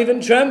people don't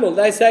even tremble.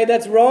 They say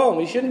that's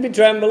wrong. You shouldn't be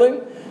trembling.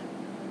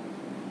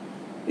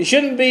 You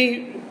shouldn't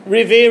be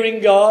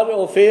revering God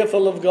or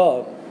fearful of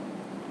God.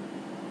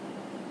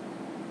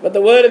 But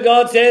the Word of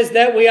God says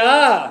that we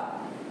are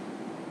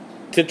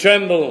to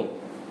tremble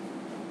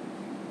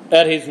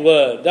at His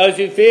Word. Those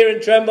who fear and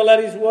tremble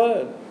at His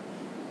Word.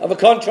 Of a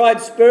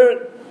contrite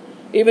spirit,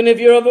 even if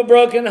you're of a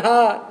broken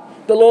heart,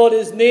 the Lord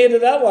is near to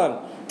that one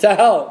to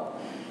help.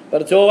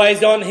 But it's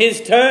always on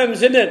His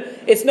terms, isn't it?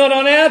 It's not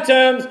on our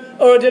terms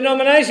or a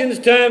denomination's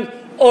terms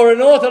or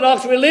an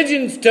Orthodox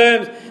religion's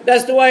terms.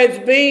 That's the way it's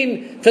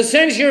been for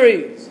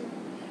centuries.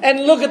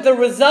 And look at the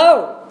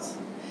results.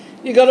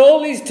 You've got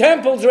all these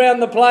temples around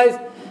the place,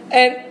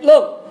 and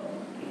look,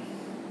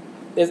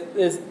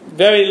 there's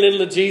very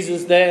little of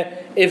Jesus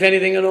there, if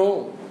anything at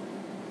all.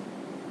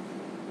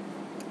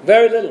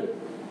 Very little.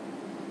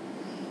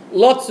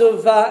 Lots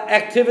of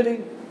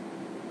activity,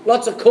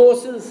 lots of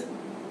courses,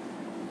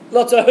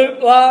 lots of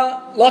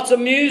hoopla, lots of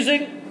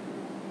music,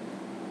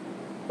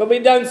 but we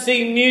don't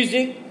see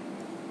music.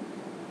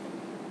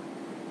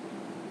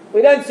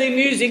 We don't see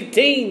music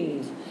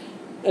teams.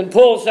 And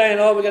Paul's saying,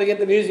 oh, we've got to get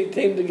the music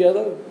team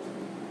together.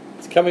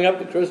 It's coming up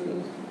to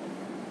Christmas.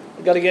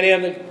 We've got to get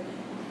down to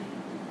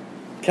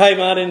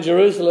Kmart in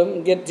Jerusalem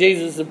and get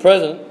Jesus a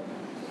present.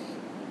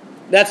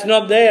 That's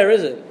not there,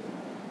 is it?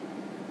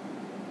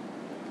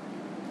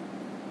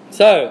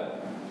 So,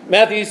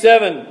 Matthew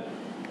 7,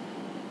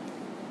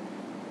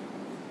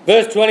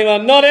 verse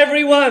 21. Not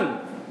everyone.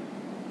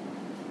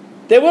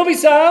 There will be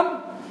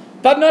some,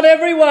 but not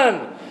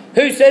everyone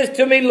who says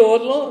to me,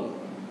 Lord, Lord.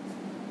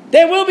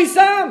 There will be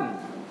some.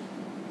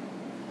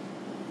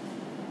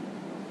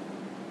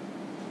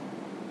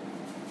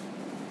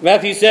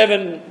 Matthew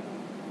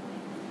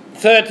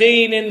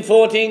 7:13 and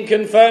 14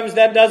 confirms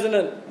that, doesn't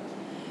it?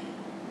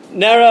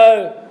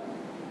 Narrow,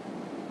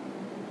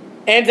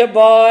 enter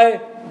by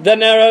the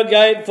narrow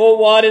gate, for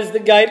wide is the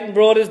gate and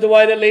broad is the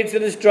way that leads to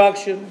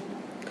destruction.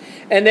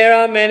 And there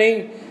are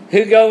many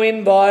who go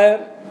in by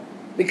it,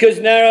 because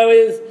narrow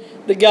is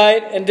the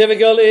gate and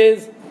difficult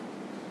is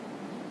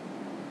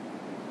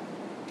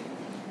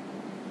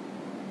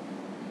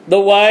the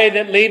way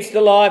that leads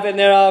to life, and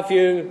there are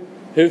few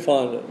who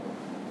find it.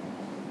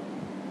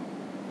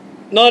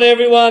 Not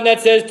everyone that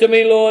says to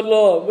me, Lord,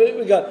 Lord.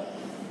 We've got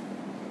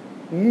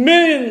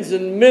millions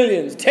and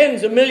millions,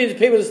 tens of millions of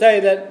people to say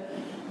that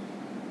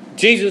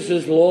Jesus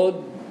is Lord.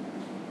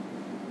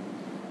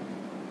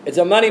 It's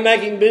a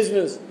money-making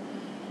business.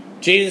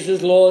 Jesus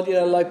is Lord, you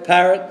know, like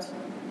parrots.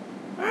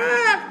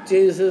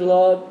 Jesus is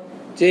Lord.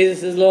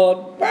 Jesus is Lord.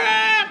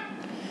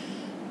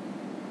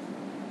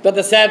 But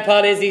the sad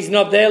part is he's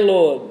not their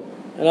Lord.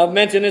 And I've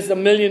mentioned this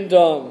 1,000,000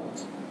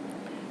 times.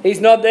 He's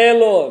not their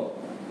Lord.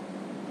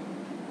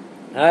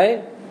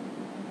 Hey?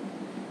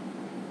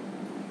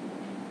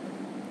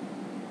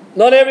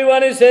 Not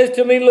everyone who says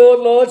to me, Lord,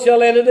 Lord,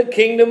 shall enter the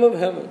kingdom of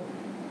heaven,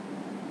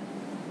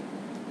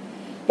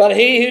 but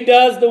he who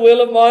does the will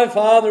of my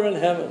Father in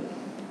heaven.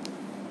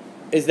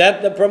 Is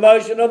that the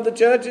promotion of the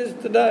churches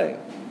today?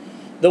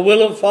 The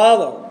will of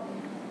Father.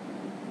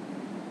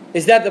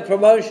 Is that the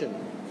promotion?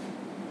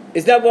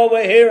 Is that what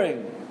we're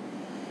hearing?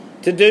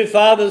 To do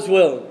Father's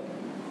will?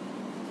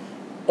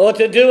 Or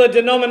to do a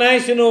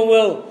denominational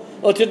will?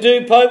 Or to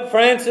do Pope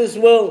Francis'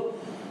 will?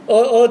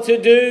 Or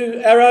to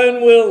do our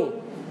own will?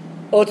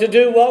 Or to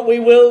do what we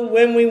will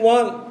when we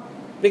want?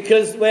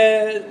 Because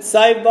we're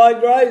saved by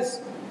grace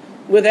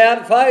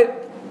without faith.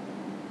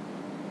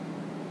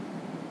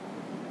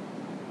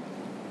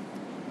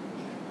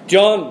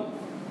 John.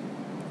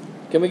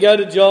 Can we go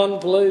to John,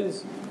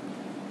 please?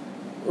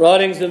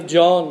 Writings of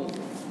John.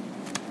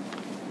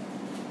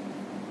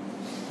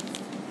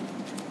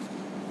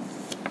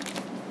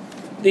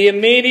 The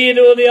immediate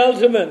or the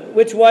ultimate?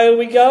 Which way are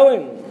we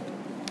going?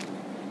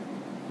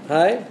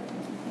 Hey?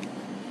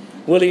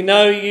 Will he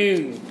know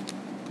you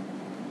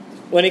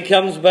when he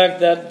comes back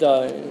that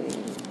day?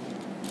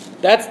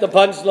 That's the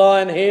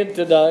punchline here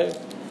today.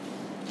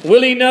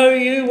 Will he know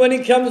you when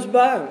he comes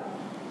back?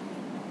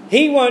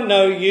 He won't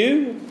know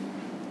you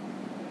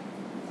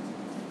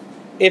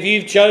if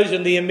you've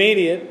chosen the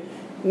immediate.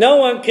 No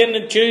one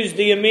can choose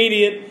the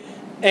immediate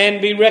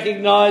and be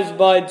recognized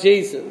by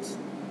Jesus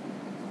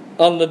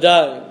on the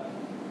day.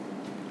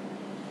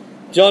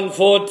 John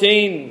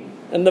 14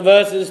 and the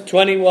verses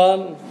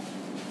 21.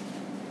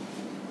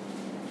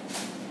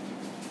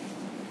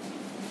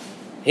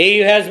 He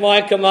who has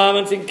my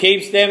commandments and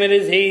keeps them, it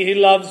is he who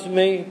loves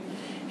me.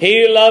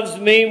 He who loves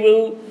me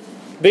will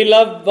be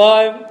loved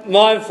by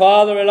my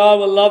Father, and I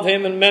will love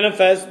him and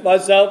manifest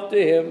myself to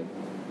him.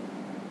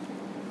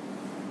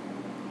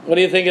 What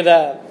do you think of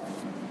that?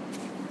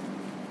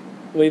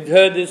 We've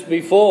heard this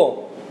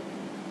before.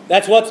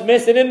 That's what's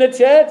missing in the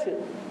churches.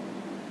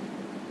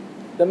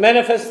 The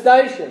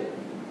manifestation.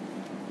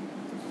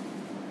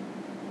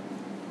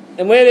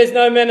 And where there's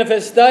no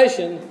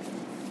manifestation,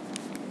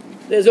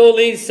 there's all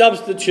these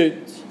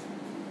substitutes.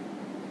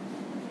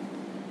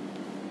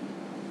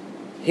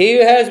 He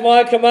who has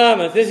my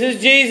commandments. This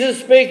is Jesus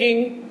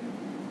speaking.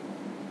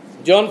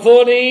 John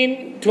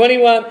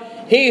 14:21.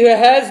 He who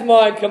has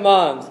my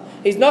commands.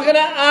 He's not going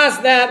to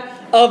ask that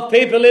of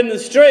people in the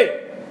street.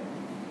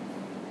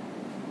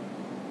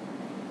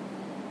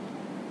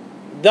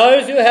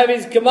 Those who have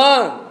his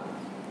command,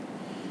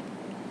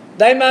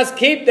 they must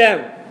keep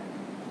them.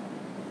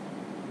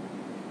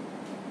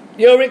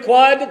 You're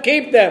required to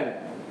keep them.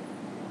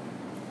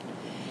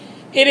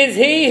 It is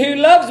he who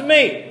loves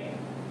me.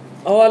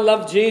 Oh, I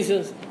love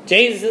Jesus.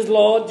 Jesus is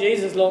Lord.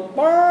 Jesus is Lord.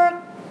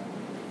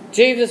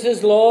 Jesus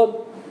is Lord.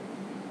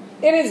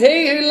 It is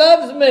he who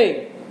loves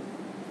me.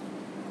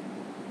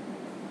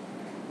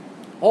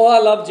 Oh, I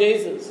love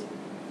Jesus.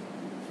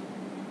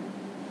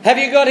 Have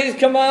you got his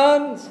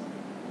commands?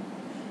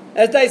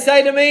 As they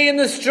say to me in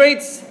the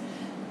streets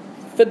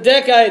for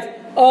decades,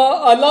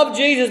 oh, I love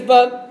Jesus,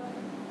 but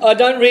I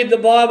don't read the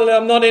Bible and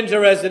I'm not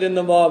interested in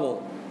the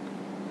Bible.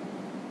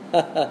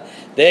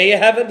 There you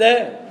have it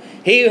there.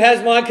 He who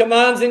has my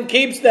commands and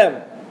keeps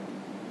them.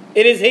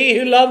 It is he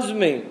who loves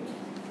me.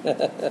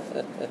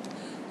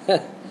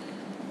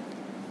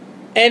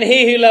 And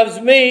he who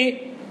loves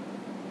me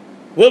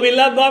will be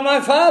loved by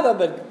my Father.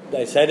 But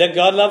they say that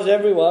God loves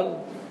everyone.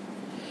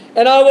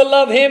 And I will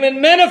love him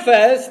and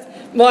manifest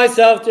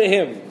myself to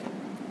him.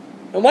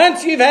 And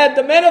once you've had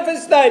the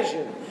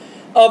manifestation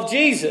of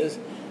Jesus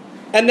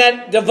and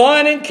that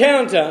divine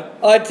encounter,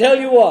 I tell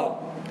you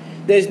what,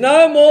 there's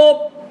no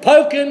more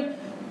poking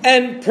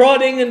and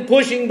prodding and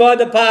pushing by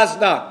the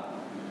pastor.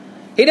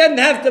 He doesn't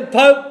have to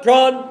poke,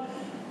 prod,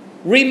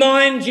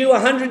 remind you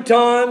 100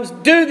 times,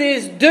 do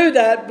this, do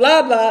that,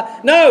 blah, blah.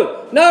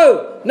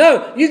 No.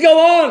 No, you go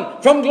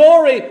on from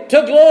glory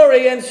to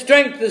glory and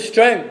strength to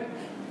strength.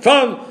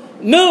 From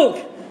milk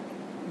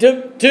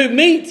to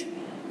meat.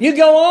 You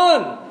go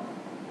on.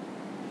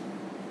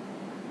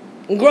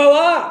 And grow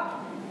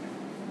up.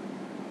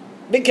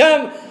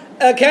 Become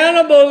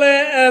accountable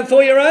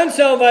for your own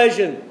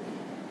salvation.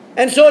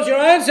 And sort your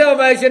own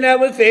salvation out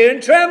with fear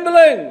and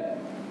trembling.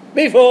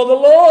 Before the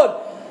Lord.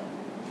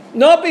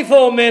 Not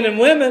before men and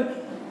women.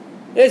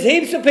 There's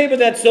heaps of people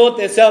that sort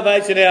their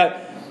salvation out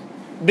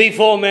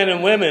before men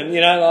and women.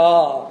 You know,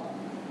 oh,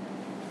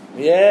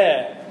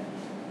 yeah.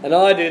 And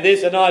I do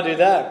this and I do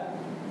that.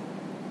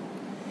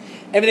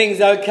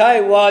 Everything's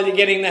okay while you're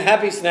getting the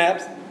happy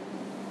snaps.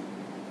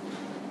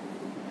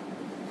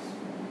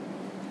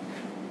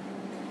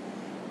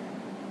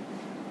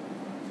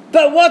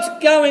 But what's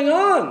going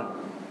on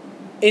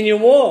in your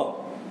walk?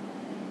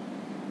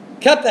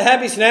 Cut the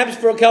happy snaps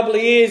for a couple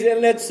of years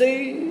and let's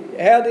see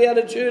how the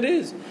attitude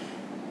is.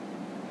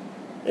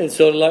 It's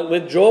sort of like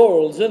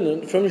withdrawals,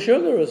 isn't it, from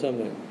sugar or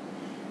something.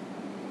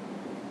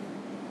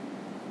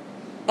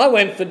 I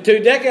went for 2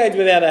 decades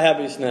without a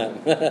happy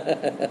snap.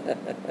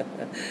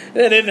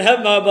 They didn't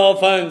have mobile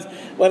phones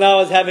when I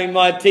was having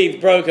my teeth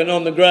broken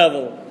on the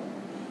gravel.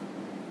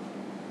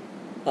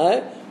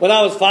 Right? When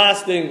I was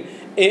fasting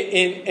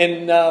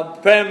in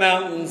Prayer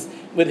Mountains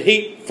with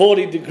heat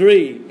 40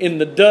 degree in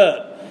the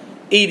dirt,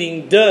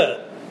 eating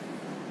dirt,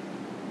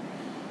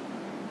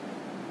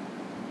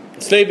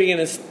 sleeping in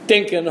a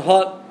stinking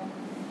hot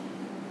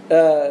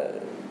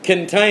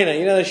container,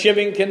 you know, the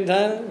shipping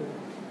container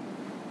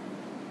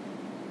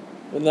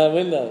with no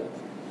windows,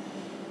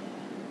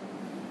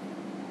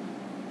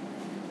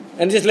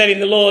 and just letting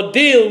the Lord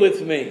deal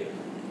with me,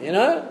 you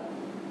know,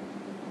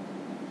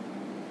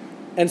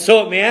 and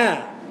sort me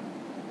out,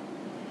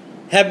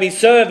 have me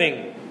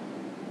serving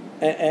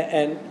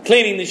and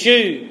cleaning the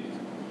shoes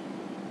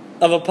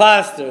of a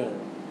pastor,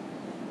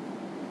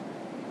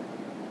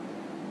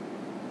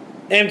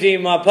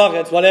 emptying my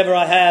pockets, whatever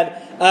I had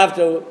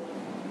after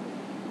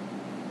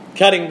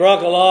cutting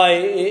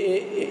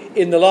broccoli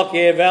in the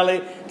Lockyer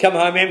Valley, come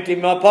home, empty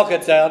my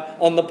pockets out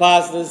on the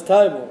pastor's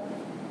table.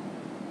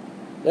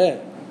 Yeah,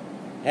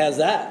 how's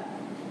that?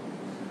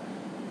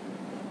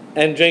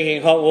 And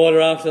drinking hot water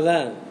after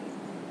that.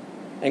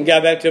 And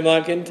go back to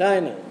my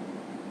container.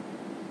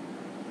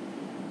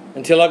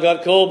 Until I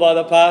got called by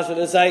the pastor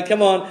to say,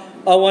 come on,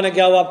 I want to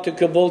go up to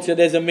Caboolture.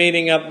 There's a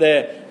meeting up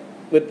there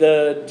with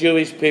the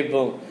Jewish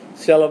people.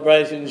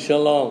 Celebration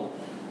Shalom.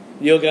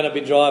 You're going to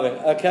be driving.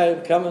 Okay,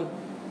 I'm coming.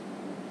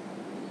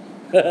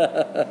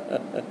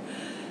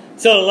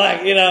 Sort of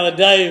like, you know, a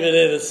David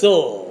and a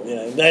Saul. You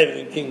know, David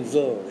and King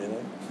Saul, you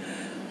know.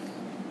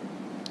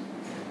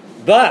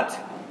 But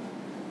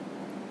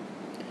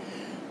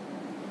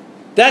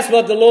that's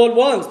what the Lord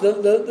wants.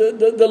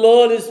 The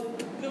Lord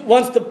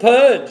wants to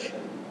purge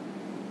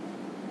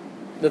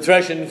the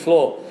threshing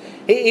floor.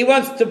 He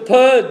wants to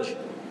purge.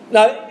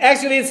 Now,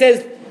 actually it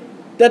says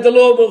that the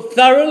Lord will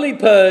thoroughly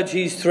purge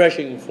his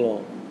threshing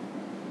floor.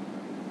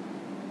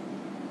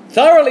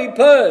 Thoroughly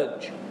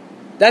purge.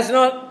 That's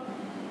not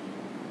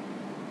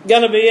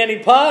going to be any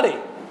party.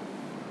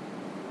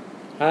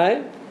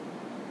 Hey?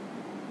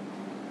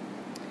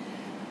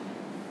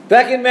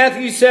 Back in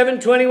Matthew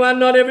 7:21,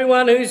 not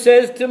everyone who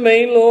says to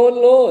me, Lord,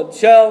 Lord,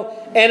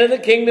 shall enter the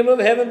kingdom of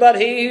heaven, but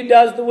he who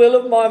does the will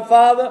of my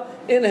Father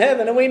in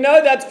heaven. And we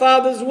know that's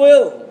Father's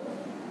will.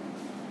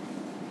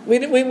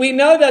 We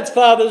know that's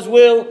Father's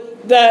will,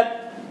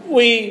 that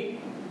we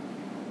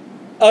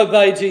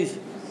obey Jesus.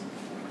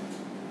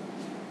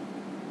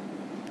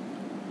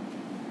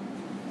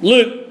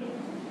 Luke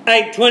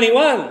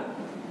 8:21.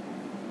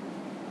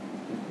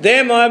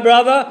 There, my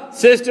brother,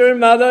 sister and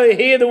mother,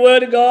 hear the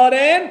word of God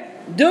and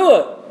do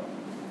it.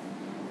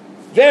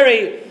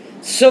 Very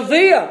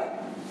severe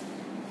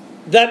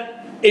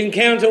that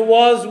encounter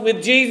was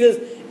with Jesus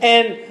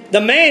and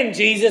the man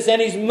Jesus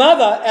and his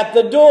mother at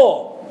the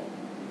door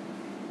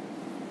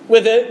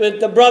with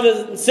the brothers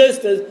and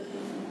sisters.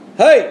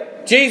 Hey,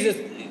 Jesus,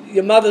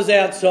 your mother's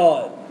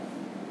outside.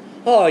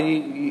 Oh,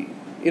 you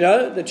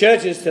know, the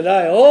churches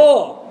today,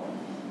 oh,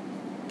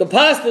 the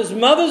pastor's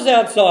mother's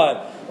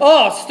outside.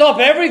 Oh, stop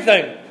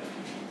everything.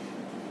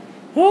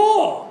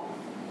 Oh.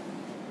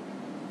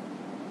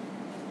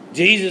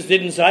 Jesus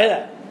didn't say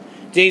that.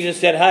 Jesus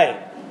said, hey,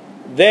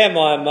 they're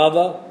my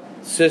mother,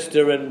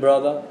 sister and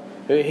brother,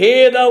 who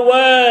hear the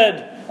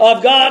word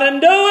of God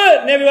and do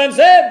it. And everyone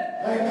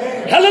said,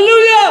 amen.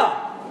 Hallelujah.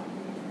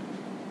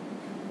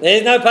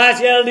 There's no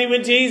partiality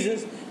with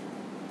Jesus.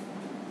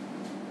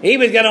 He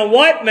was going to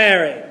wipe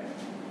Mary.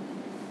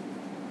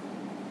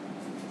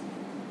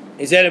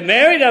 He said, if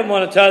Mary doesn't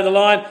want to toe the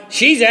line,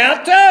 she's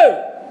out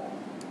too.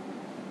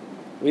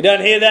 We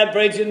don't hear that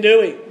preaching,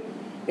 do we?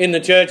 In the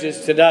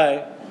churches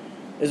today.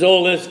 There's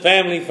all this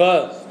family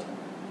first.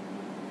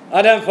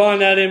 I don't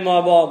find that in my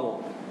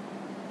Bible.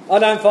 I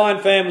don't find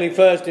family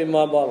first in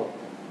my Bible.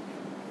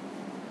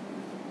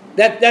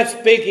 That's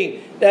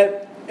speaking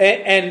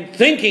and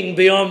thinking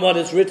beyond what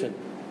is written.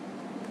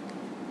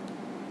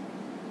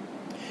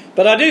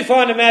 But I do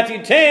find in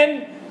Matthew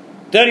 10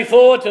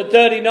 34 to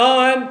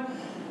 39.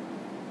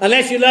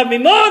 Unless you love me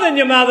more than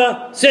your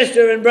mother,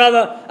 sister and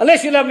brother,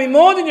 unless you love me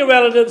more than your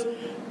relatives,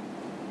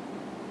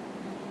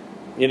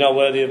 you're not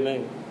worthy of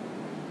me.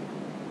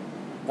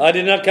 I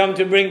did not come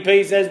to bring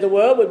peace as the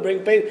world would bring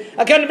peace.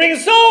 I come to bring a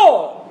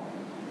sword.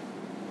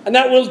 And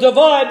that will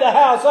divide the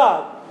house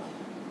up.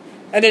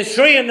 And there's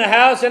 3 in the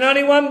house and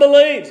only one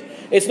believes.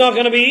 It's not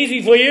going to be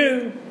easy for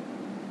you.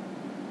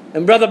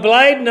 And Brother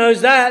Blade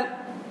knows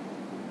that.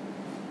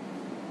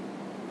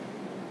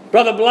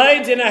 Brother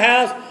Blade's in a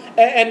house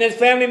and there's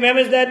family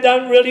members that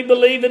don't really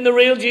believe in the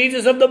real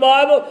Jesus of the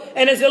Bible,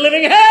 and it's a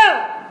living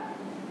hell.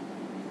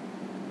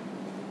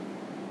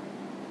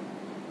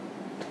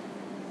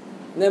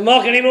 And they're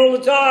mocking him all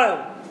the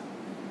time.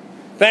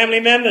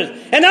 Family members.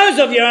 And those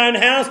of your own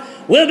house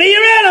will be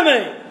your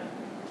enemy.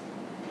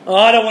 Oh,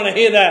 I don't want to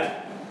hear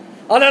that.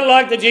 I don't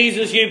like the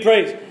Jesus you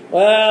preach.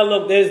 Well,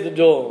 look, there's the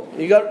door.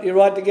 You got your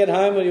right to get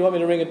home, or you want me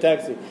to ring a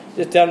taxi?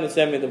 Just tell them to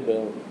send me the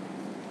bill.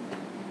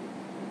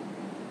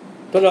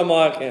 Put it on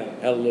my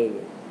account.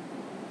 Hallelujah.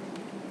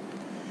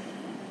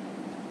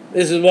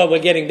 This is what we're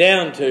getting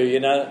down to,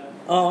 you know.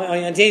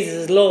 Oh, Jesus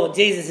is Lord.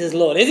 Jesus is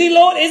Lord. Is he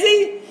Lord? Is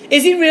he?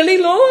 Is he really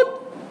Lord?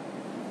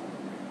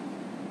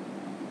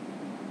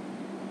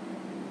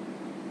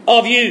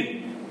 Of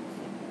you.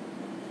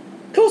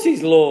 Of course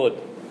he's Lord.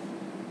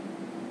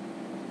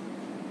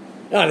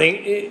 I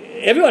think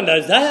everyone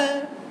knows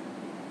that.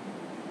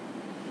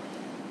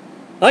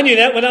 I knew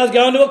that when I was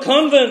going to a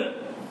convent.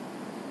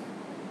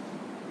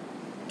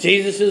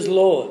 Jesus is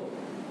Lord.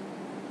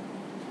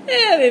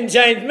 Yeah, it didn't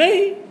change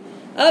me.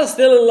 I was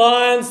still a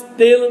lying,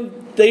 stealing,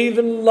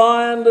 thieving,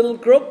 lying little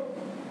crook.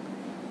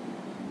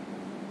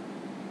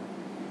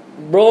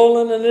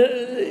 Brawling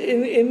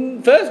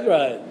in first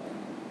grade.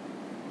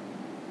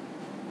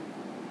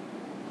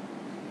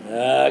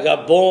 I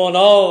got born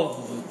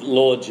of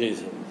Lord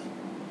Jesus.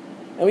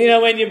 And you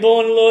know, when you're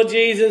born of Lord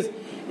Jesus,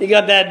 you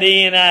got that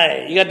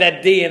DNA. You got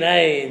that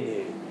DNA in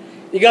you.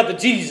 You got the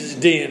Jesus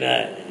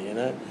DNA, you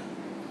know.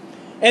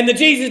 And the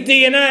Jesus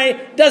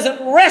DNA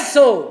doesn't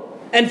wrestle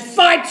and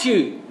fight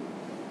you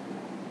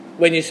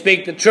when you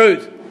speak the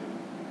truth.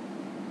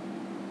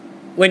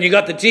 When you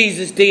got the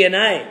Jesus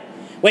DNA.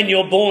 When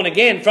you're born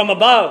again from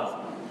above.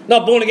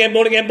 Not born again,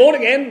 born again, born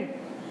again.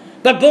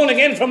 But born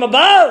again from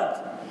above.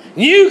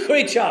 New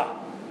creature.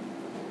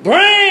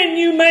 Brand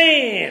new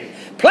man.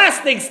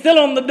 Plastic still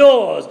on the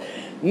doors.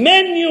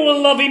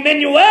 Manuel of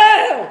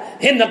Emmanuel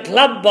in the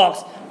club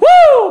box.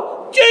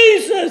 Woo!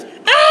 Jesus!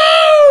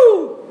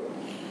 Ow!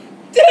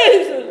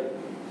 Jesus!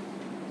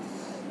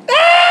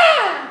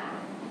 Ah!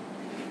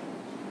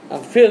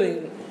 I'm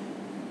feeling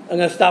I'm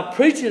going to stop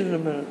preaching in a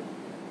minute.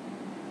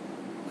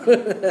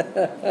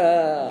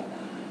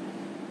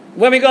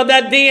 When we got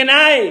that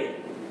DNA,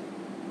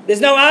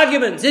 there's no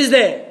arguments, is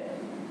there?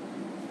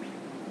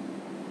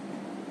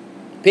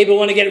 People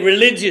want to get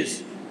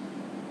religious.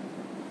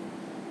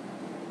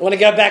 Want to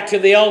go back to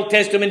the Old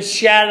Testament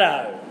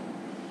shadow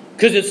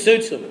because it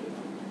suits them.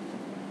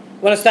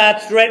 Want to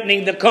start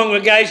threatening the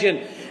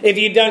congregation. If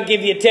you don't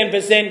give your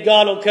 10%,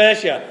 God will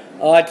curse you.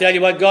 Oh, I tell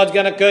you what, God's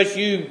going to curse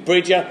you,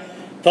 preacher,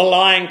 for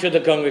lying to the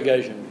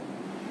congregation.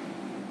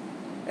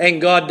 And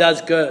God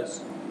does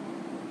curse.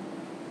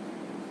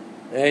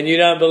 And you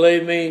don't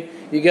believe me?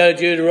 You go to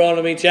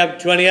Deuteronomy chapter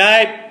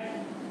 28,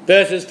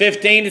 verses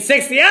 15 to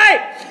 68.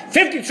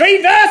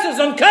 53 verses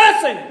on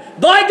cursing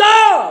by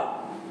God.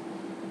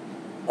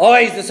 Oh,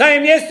 he's the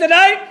same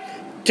yesterday,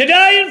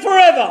 today and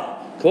forever.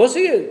 Of course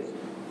he is.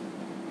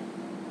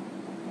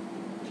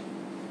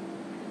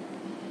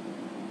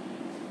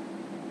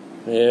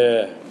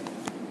 Yeah.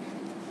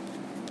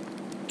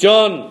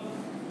 John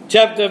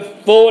chapter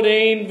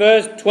 14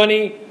 verse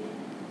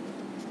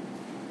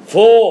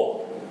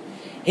 24.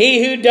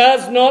 He who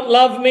does not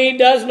love me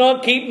does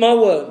not keep my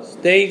words.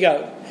 There you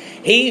go.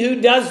 He who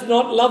does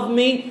not love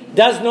me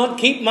does not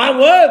keep my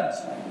words.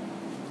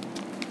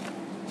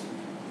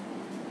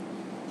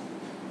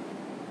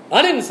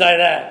 I didn't say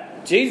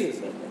that. Jesus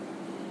said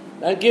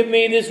that. Don't give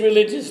me this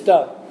religious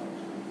stuff.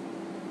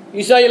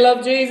 You say you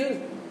love Jesus?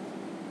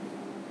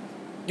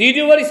 Do you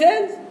do what he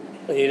says?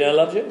 Well, you don't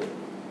love you.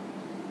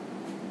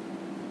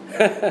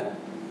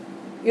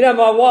 You know,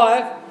 my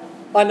wife,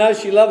 I know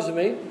she loves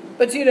me,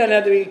 but she don't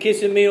have to be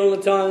kissing me all the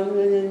time.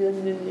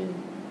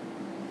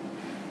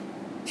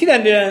 She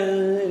don't do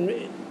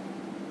that.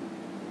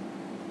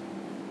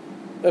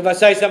 If I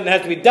say something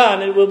has to be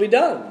done, it will be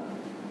done.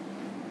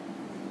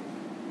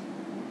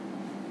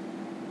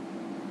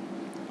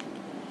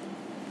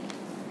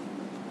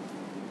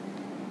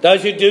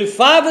 Those who do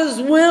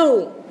Father's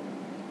will,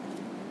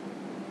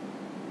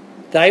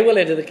 they will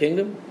enter the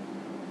kingdom.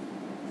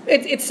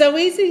 It's so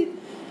easy.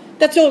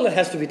 That's all that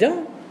has to be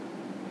done.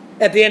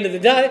 At the end of the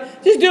day,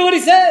 just do what he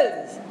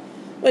says.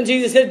 When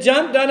Jesus said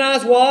jump, don't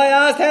ask why,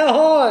 ask how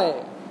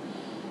high.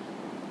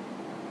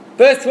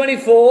 Verse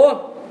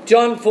 24,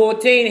 John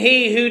 14,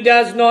 he who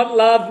does not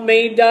love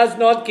me does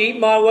not keep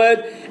my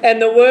word,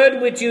 and the word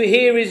which you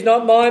hear is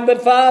not mine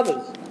but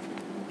Father's,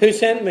 who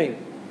sent me.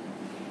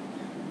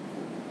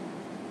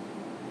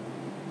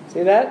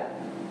 See that?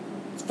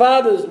 His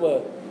Father's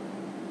word.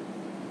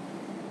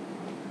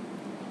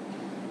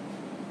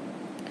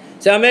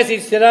 So our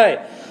message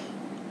today,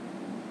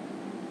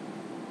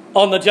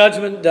 on the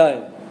judgment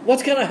day.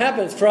 What's going to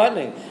happen? It's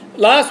frightening.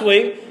 Last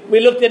week we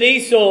looked at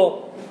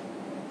Esau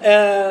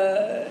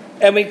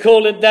and we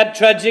called it that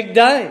tragic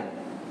day.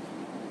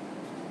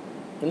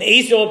 And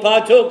Esau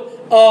partook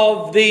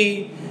of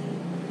the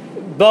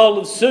bowl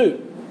of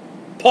soup,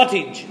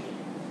 pottage,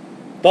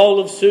 bowl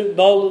of soup,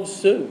 bowl of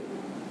soup.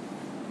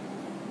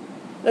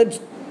 And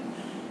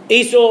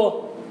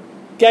Esau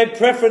gave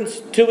preference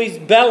to his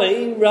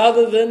belly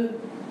rather than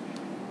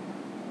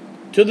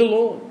to the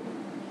Lord.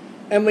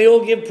 And we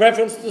all give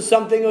preference to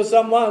something or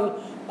someone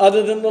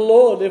other than the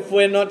Lord if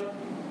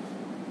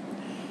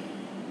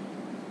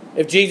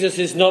Jesus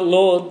is not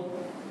Lord.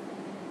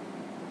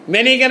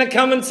 Many are going to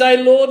come and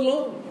say, Lord,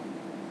 Lord.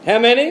 How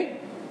many?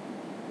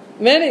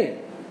 Many.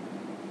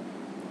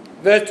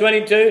 Verse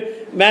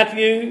 22,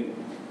 Matthew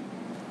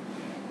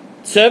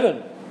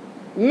 7.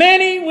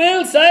 Many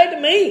will say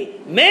to me.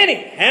 Many.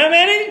 How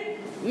many?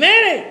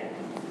 Many.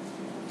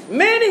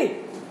 Many.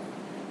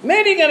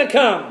 Many are going to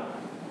come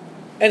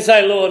and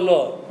say, Lord,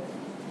 Lord.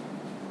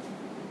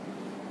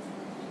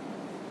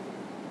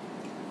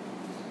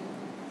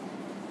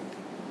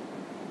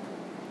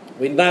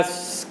 We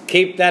must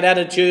keep that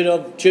attitude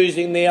of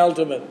choosing the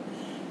ultimate.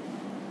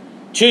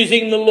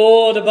 Choosing the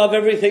Lord above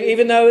everything,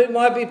 even though it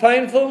might be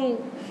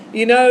painful.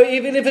 You know,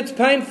 even if it's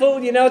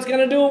painful, you know it's going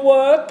to do a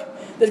work.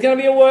 There's going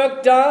to be a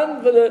work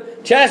done, for the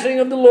chastening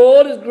of the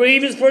Lord is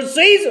grievous for a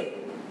season.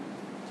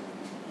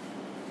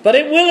 But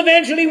it will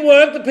eventually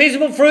work the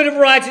peaceable fruit of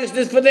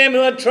righteousness for them who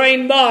are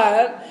trained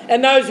by it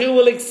and those who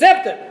will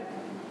accept it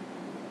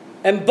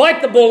and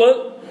bite the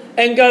bullet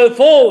and go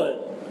forward.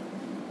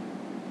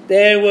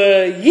 There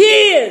were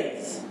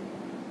years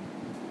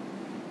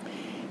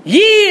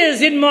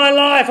in my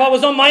life I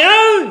was on my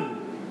own,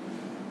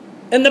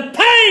 and the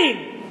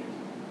pain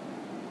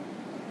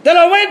that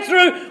I went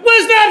through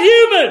was not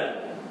human.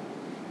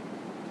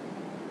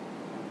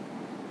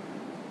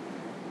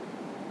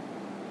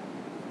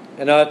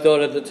 And I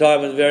thought at the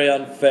time it was very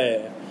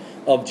unfair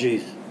of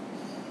Jesus.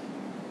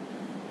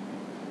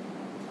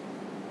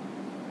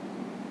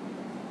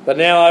 But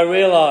now I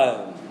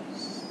realize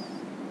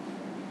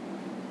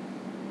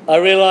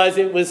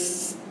it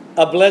was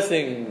a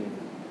blessing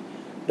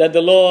that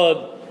the Lord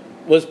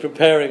was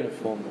preparing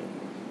for me.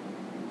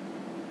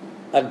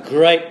 A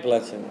great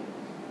blessing.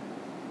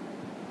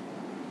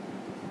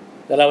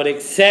 That I would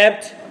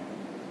accept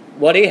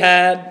what He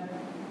had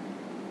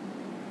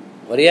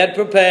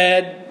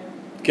prepared,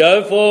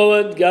 go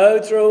forward, go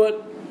through it,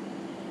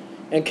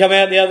 and come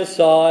out the other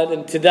side.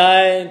 And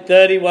today,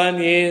 31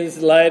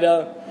 years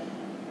later,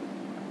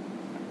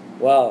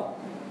 wow,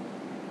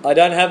 I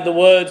don't have the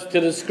words to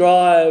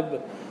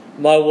describe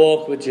my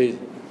walk with Jesus.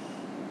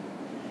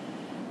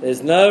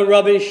 There's no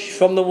rubbish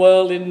from the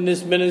world in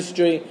this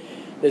ministry.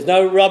 There's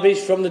no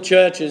rubbish from the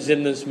churches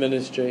in this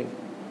ministry.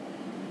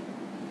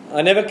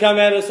 I never come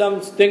out of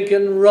some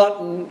stinking,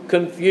 rotten,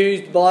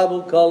 confused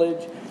Bible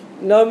college.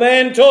 No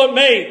man taught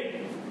me.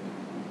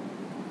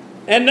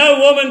 And no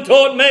woman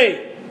taught me.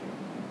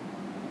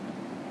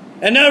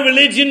 And no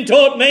religion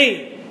taught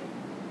me.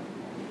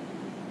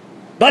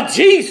 But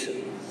Jesus.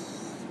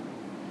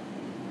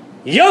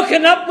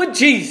 Yoking up with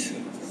Jesus.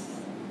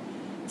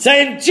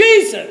 Saying,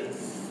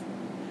 Jesus,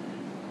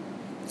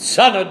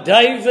 Son of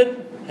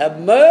David,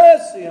 have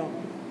mercy on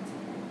me.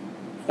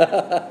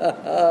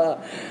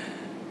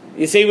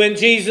 You see, when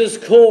Jesus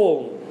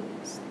calls,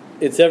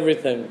 it's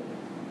everything.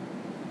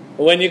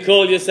 But when you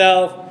call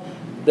yourself,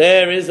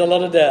 there is a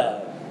lot of doubt.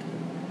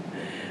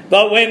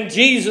 But when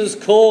Jesus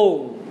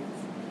calls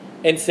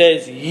and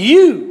says,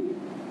 you,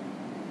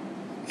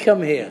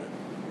 come here.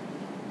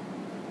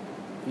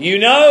 You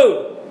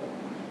know,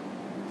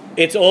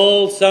 it's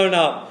all sewn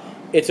up.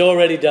 It's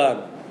already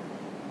done.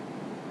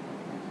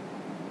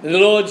 And the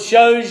Lord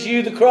shows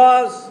you the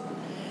cross.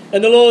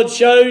 And the Lord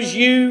shows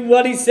you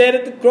what He said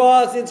at the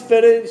cross. It's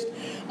finished.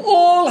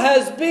 All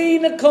has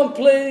been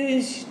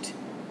accomplished.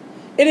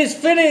 It is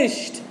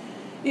finished.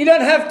 You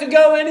don't have to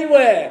go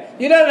anywhere.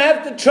 You don't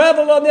have to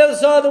travel on the other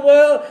side of the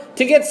world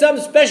to get some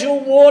special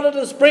water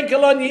to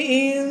sprinkle on your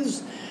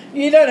ears.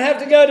 You don't have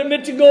to go to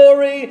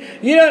Mitchigori.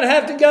 You don't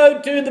have to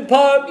go to the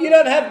Pope. You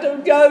don't have to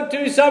go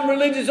to some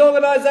religious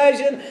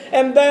organisation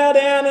and bow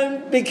down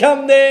and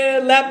become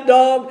their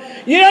lapdog.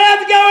 You don't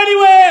have to go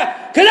anywhere,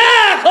 because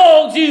I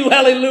called you,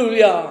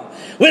 hallelujah,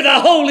 with a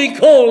holy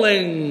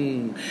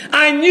calling.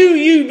 I knew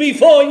you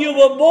before you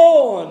were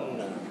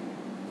born.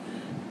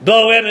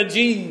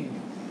 Boanerges,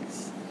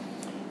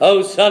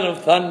 O Son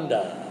of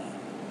Thunder.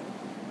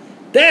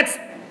 That's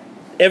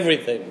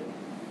everything.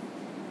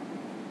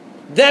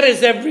 That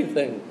is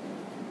everything.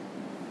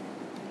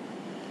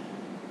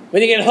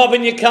 When you can hop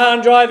in your car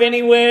and drive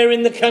anywhere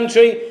in the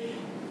country,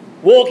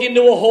 walk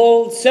into a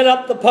hall, set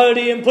up the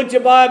podium, put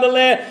your Bible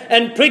there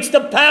and preach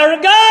the power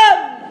of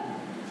God.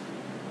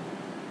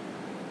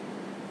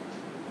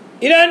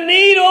 You don't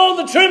need all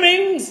the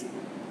trimmings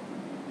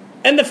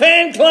and the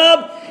fan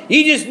club.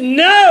 You just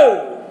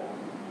know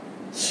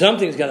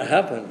something's going to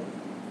happen.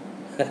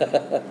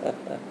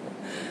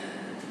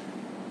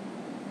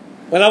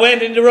 When I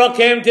went into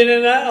Rockhampton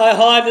and I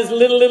hired this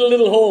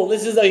little hall.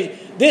 This is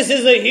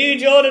a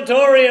huge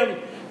auditorium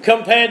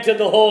compared to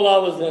the hall I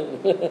was in.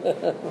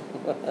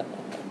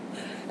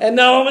 And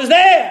no one was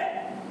there.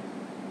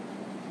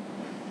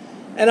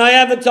 And I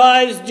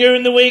advertised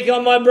during the week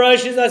on my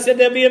brochures. I said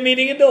there'll be a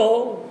meeting at the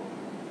hall.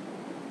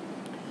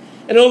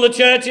 And all the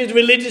churches,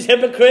 religious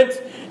hypocrites,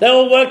 they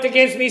all worked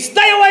against me.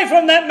 Stay away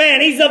from that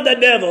man. He's of the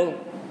devil.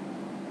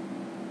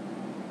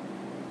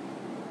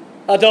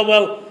 I thought,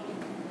 well,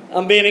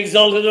 I'm being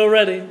exalted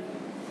already.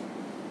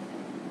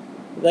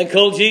 They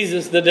call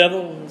Jesus the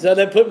devil. So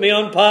they put me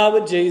on par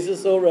with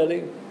Jesus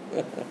already.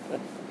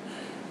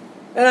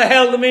 And I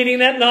held the meeting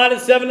that night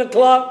at 7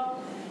 o'clock.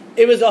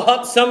 It was a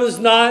hot summer's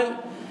night.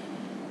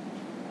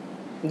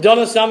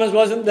 Donna Summers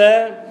wasn't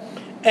there.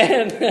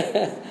 And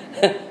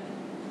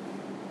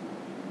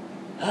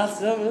hot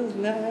summer's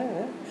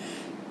night.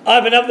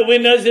 Opened up the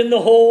windows in the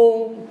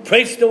hall,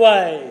 preached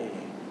away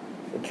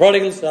the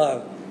prodigal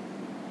son.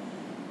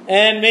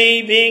 And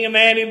me, being a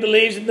man who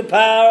believes in the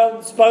power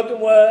of the spoken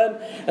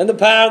word and the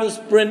power of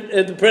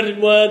the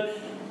printed word,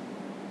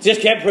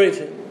 just kept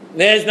preaching.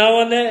 There's no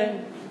one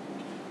there.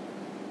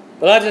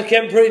 But I just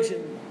kept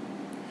preaching.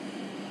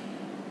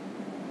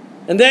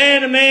 And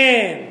then a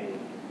man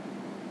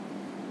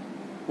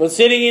was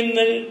sitting in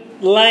the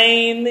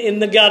lane in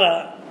the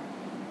gutter.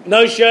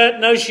 No shirt,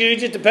 no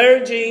shoes, just a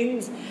pair of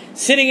jeans.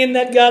 Sitting in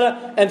that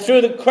gutter, and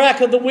through the crack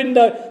of the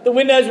window, the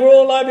windows were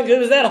all open because it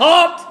was that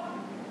hot.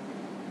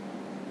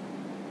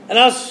 And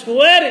I was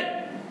sweating.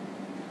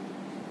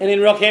 And in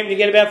Rockhampton you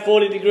get about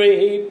 40-degree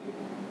heat.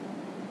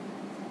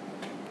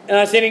 And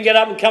I seen him get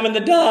up and come in the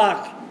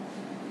dark.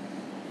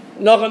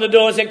 Knock on the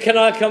door and said, can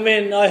I come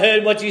in? I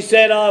heard what you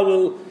said. I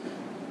will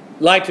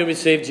like to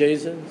receive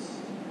Jesus.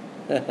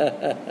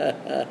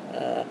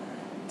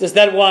 Just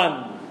that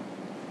one.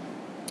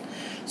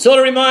 Sort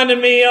of reminded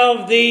me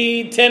of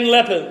the 10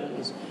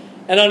 lepers.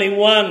 And only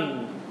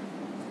one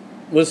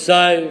was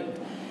saved.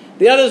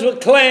 The others were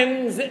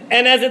cleansed,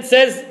 and as it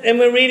says, and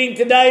we're reading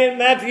today in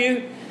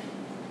Matthew,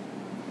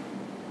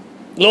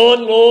 Lord,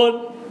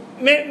 Lord,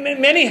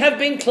 many have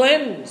been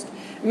cleansed.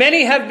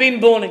 Many have been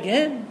born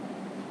again.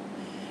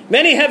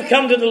 Many have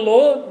come to the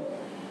Lord.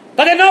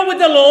 But they're not with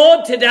the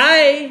Lord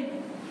today.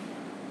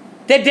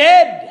 They're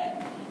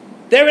dead.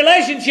 Their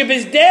relationship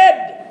is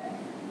dead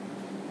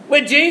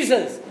with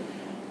Jesus.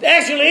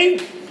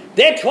 Actually,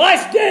 they're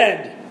twice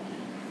dead.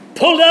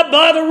 Pulled up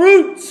by the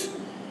roots.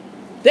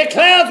 They're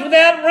clouds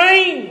without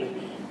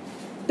rain.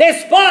 They're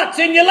spots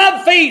in your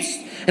love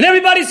feast. And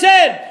everybody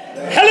said,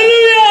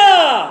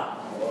 hallelujah!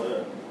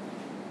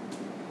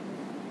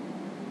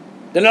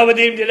 They're not with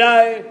him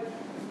today.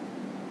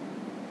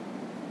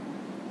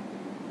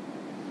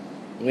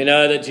 We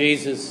know that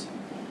Jesus,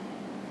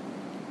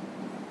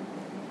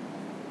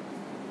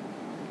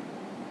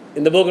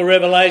 in the book of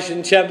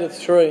Revelation, chapter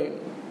 3,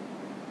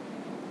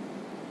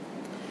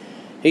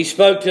 he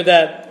spoke to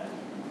that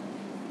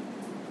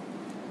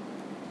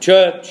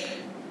church.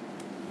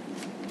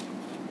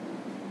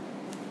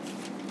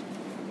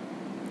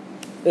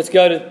 Let's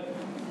go to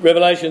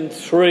Revelation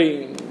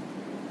 3.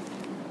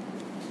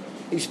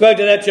 He spoke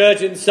to that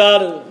church in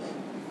Sardis.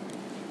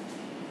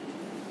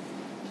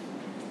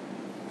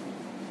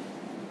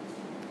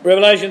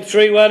 Revelation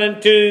 3, 1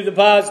 and 2, the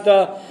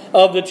pastor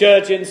of the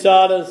church in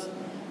Sardis,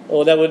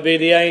 or that would be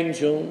the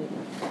angel.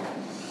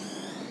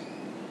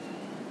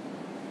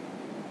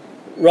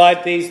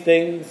 Write these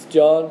things,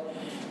 John.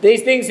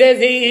 These things says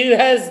he who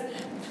has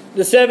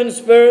the 7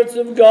 spirits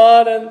of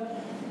God and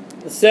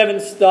the 7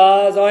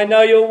 stars. I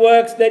know your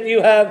works, that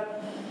you have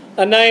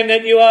a name,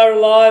 that you are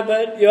alive,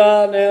 but you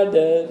are now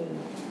dead.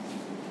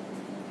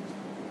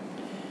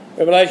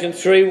 Revelation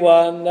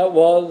 3:1, that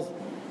was.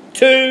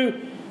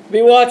 2,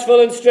 be watchful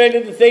and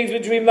strengthen the things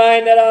which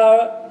remain that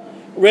are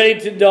ready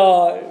to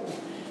die.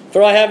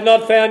 For I have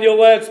not found your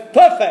works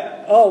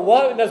perfect. Oh,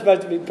 why? We're not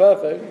supposed to be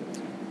perfect.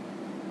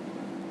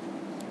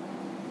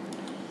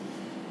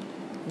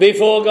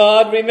 Before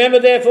God, remember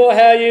therefore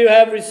how you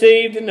have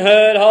received and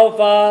heard, hold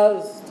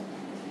fast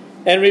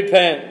and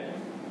repent.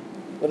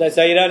 But they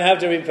say you don't have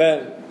to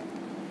repent.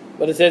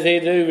 But it says here,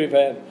 do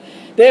repent.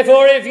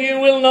 Therefore, if you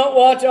will not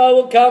watch, I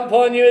will come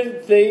upon you as a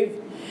thief,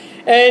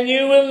 and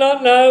you will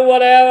not know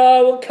what hour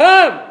I will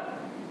come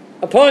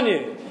upon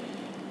you.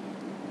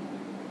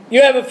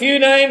 You have a few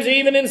names,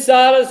 even in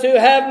Sardis, who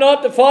have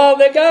not defiled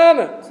their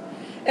garments,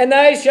 and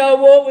they shall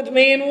walk with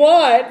me in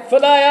white, for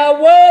they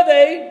are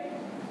worthy.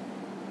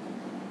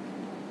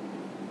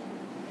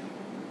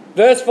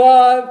 Verse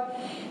 5,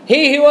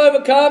 he who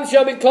overcomes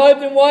shall be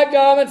clothed in white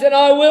garments, and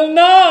I will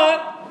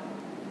not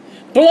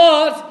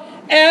blot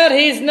out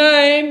his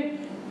name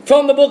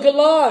from the book of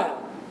life,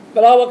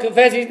 but I will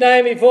confess his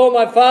name before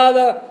my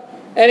Father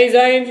and his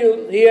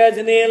angels. He who has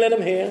an ear, let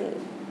him hear.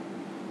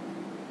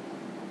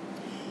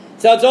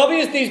 So it's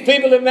obvious these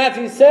people in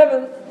Matthew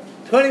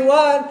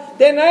 7:21,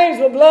 their names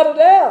were blotted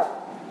out.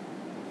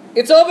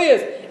 It's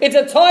obvious. It's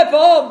a type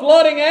of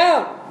blotting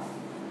out.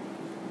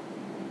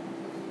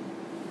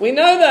 We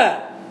know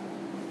that.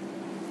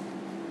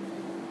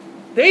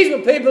 These were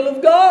people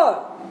of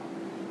God.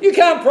 You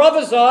can't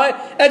prophesy,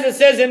 as it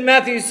says in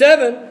Matthew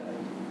 7,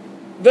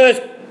 verse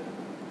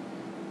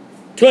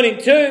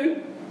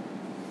 22.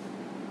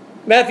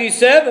 Matthew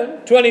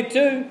 7,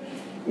 22.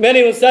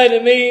 Many will say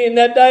to me in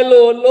that day,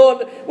 Lord,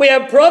 Lord, we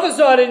have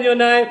prophesied in your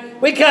name.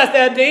 We cast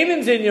out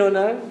demons in your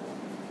name.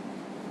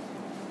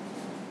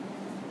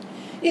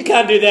 You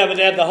can't do that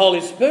without the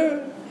Holy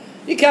Spirit.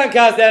 You can't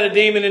cast out a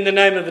demon in the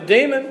name of a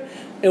demon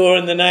or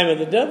in the name of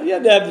the devil. You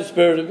have to have the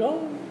Spirit of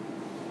God.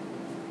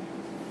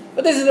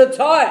 But this is a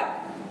type.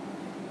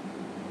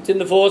 It's in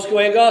the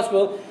Foursquare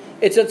Gospel.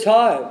 It's a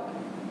type.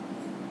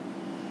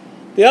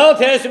 The Old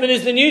Testament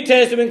is the New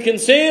Testament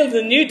concealed.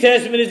 The New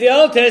Testament is the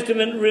Old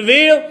Testament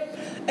revealed.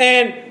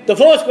 And the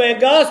Foursquare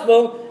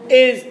Gospel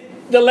is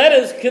the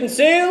letters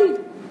concealed.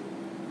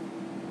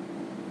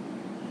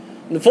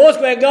 And the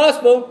Foursquare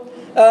Gospel,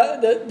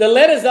 the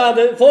letters are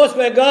the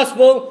Foursquare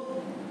Gospel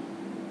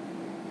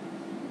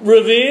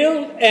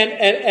revealed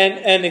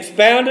and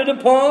expounded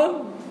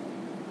upon.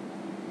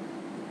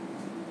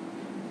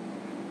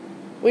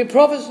 We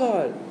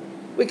prophesied.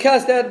 We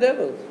cast out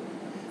devils.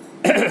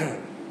 A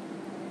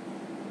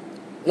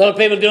lot of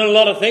people doing a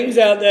lot of things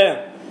out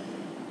there.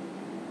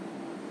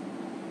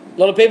 A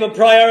lot of people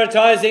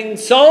prioritising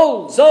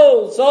souls.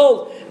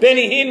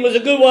 Benny Hinn was a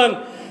good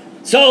one.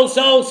 Souls,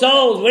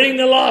 winning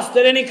the lost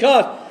at any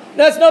cost.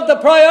 That's not the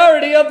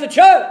priority of the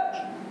church.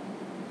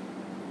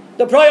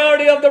 The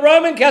priority of the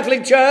Roman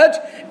Catholic Church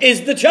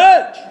is the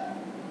church.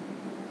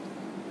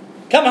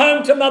 Come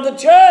home to Mother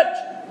Church.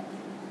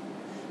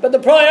 But the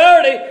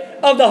priority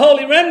of the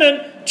Holy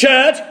Remnant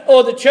Church,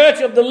 or the Church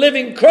of the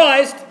Living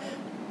Christ,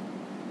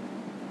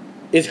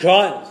 is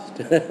Christ.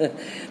 The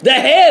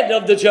head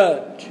of the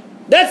church.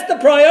 That's the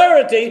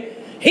priority.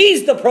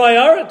 He's the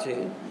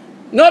priority.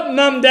 Not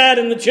mum, dad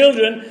and the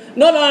children.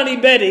 Not Auntie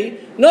Betty.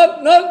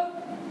 Not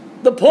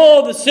the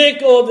poor, the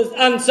sick or the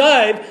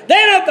unsaved.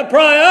 They're not the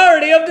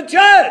priority of the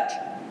church.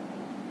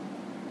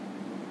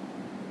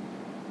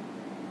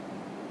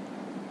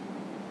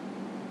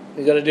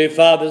 You've got to do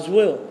Father's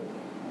will.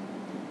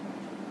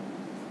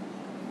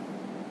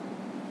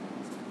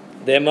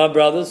 Then my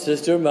brother,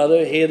 sister,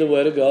 mother, hear the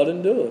word of God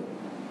and do it.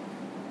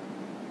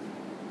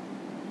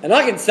 And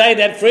I can say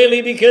that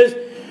freely because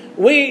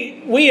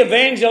we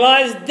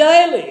evangelise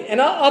daily.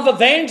 And I've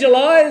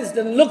evangelised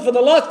and looked for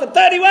the lost for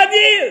 31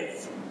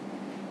 years.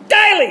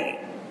 Daily.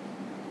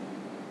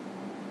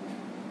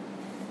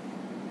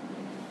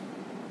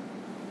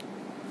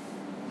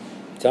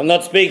 So I'm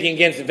not speaking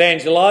against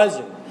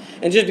evangelising.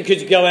 And just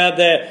because you go out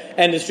there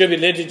and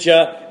distribute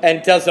literature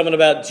and tell someone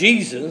about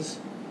Jesus,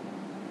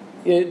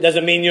 it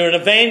doesn't mean you're an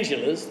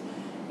evangelist.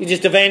 You're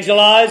just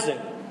evangelising.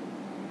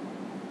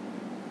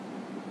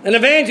 An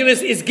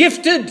evangelist is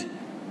gifted.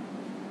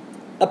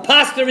 A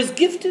pastor is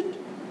gifted.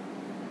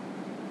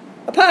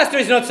 A pastor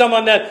is not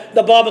someone that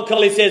the Bible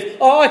college says,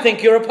 oh, I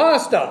think you're a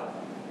pastor.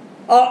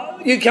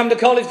 You come to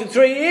college for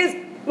 3 years,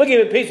 we'll give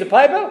you a piece of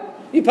paper.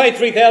 You pay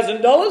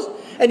 $3,000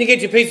 and you get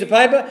your piece of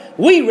paper.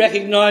 We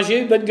recognise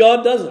you, but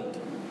God doesn't.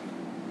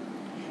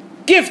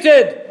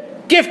 Gifted.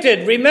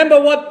 Gifted. Remember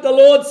what the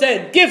Lord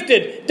said.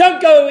 Gifted.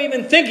 Don't go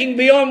even thinking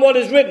beyond what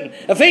is written.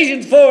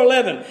 Ephesians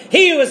 4:11.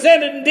 He who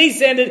ascended and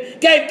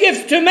descended gave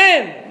gifts to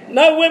men.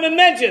 No women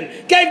mentioned.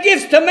 Gave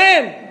gifts to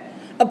men.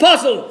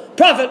 Apostle,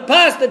 prophet,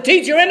 pastor,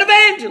 teacher and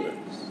evangelist.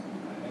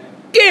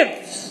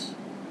 Gifts.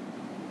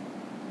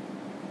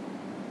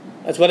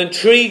 That's what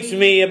intrigues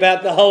me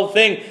about the whole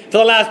thing for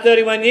the last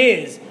 31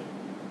 years.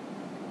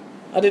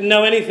 I didn't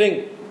know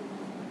anything.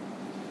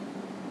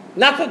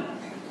 Nothing.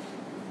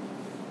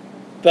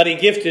 But he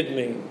gifted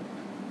me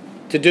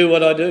to do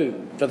what I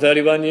do for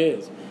 31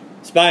 years.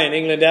 Spain,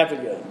 England,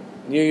 Africa,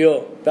 New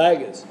York,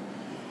 Vegas,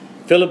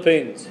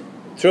 Philippines,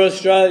 through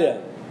Australia.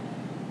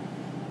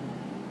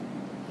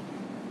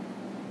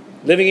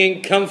 Living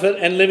in comfort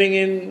and living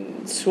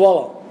in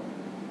swallow.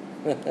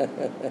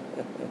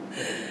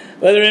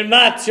 Whether in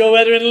much or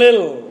whether in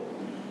little.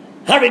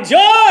 I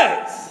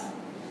rejoice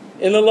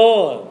in the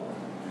Lord.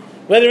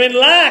 Whether in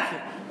lack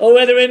or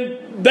whether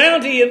in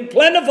bounty and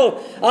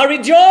plentiful, I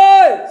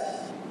rejoice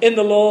in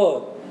the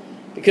Lord,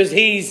 because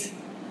He's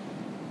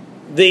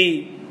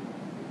the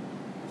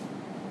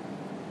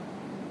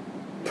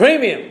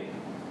premium.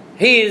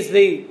 He is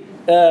the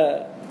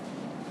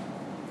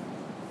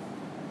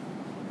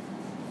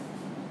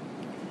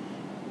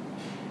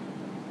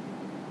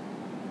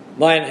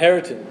my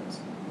inheritance.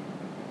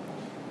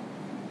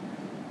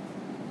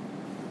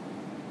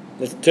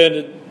 Let's turn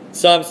to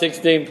Psalm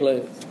 16,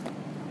 please.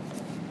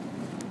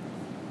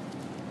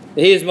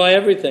 He is my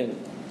everything.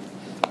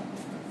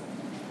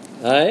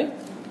 Hey?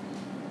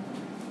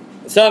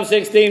 Psalm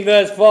 16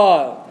 verse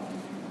 5.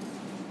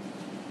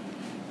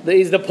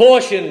 He's the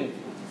portion.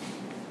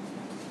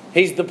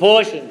 He's the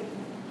portion.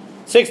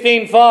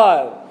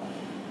 16:5.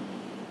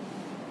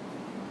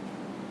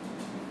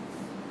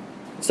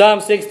 Psalm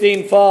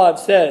 16:5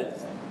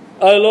 says,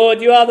 O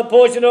Lord, you are the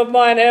portion of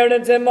my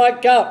inheritance and my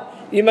cup.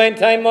 You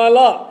maintain my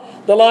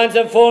lot. The lines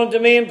have fallen to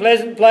me in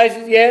pleasant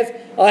places. Yes,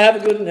 I have a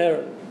good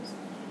inheritance.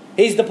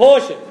 He's the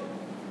portion.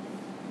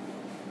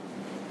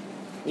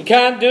 You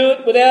can't do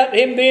it without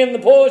him being the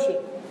portion.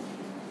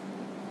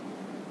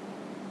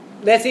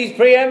 Unless he's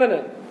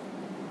preeminent.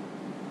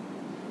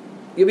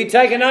 You'll be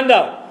taken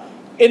under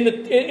in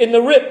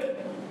the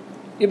rip.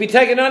 You'll be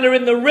taken under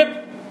in the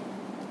rip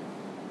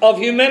of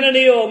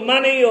humanity or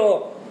money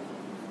or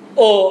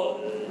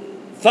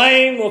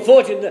fame or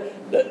fortune.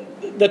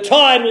 The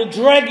tide will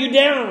drag you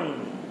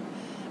down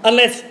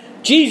unless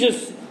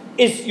Jesus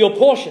is your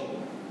portion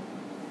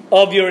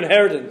of your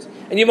inheritance.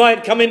 And you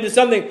might come into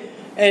something,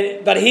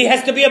 but he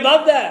has to be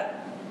above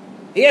that.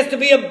 He has to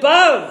be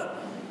above.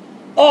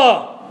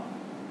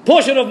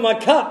 Portion of my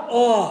cup.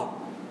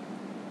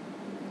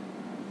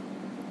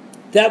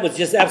 That was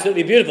just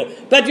absolutely beautiful.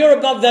 But you're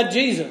above that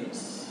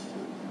Jesus.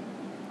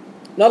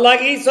 Not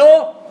like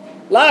Esau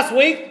last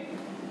week.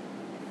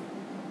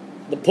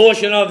 The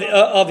portion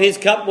of his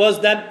cup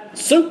was that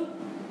soup.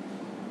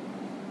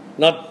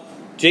 Not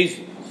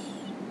Jesus.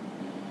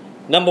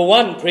 Number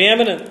one,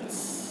 preeminence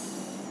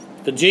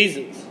for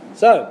Jesus.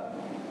 So,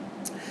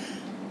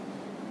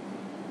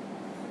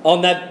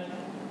 on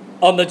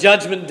the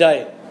judgment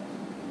day,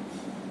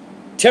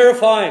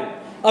 terrifying.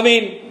 I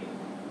mean,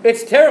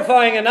 it's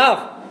terrifying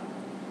enough.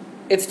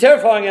 It's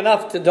terrifying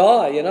enough to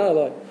die,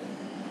 like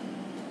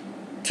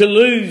to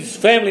lose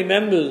family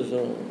members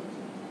or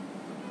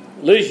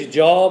lose your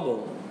job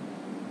or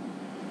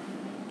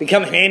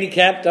become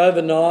handicapped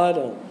overnight.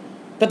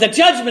 But the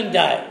judgment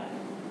day,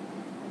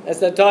 that's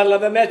the title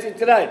of our message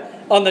today,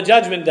 on the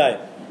judgment day.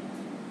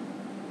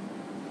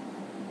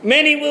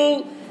 Many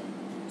will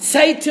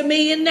say to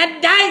me in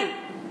that day,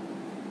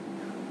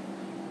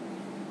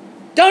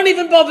 don't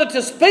even bother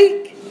to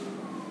speak,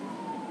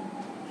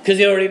 because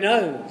he already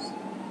knows.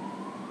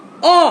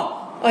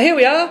 Here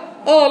we are.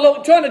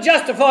 Look, trying to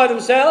justify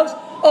themselves.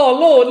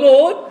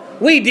 Lord,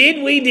 we did.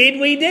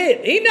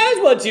 He knows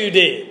what you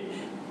did.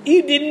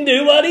 You didn't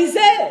do what he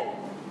said.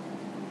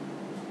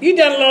 You've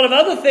done a lot of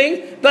other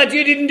things, but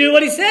you didn't do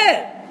what he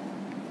said.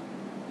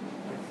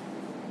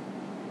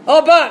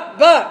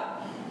 But.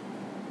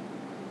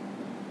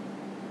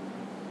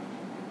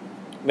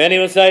 Many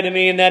will say to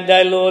me in that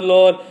day,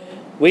 Lord,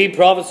 we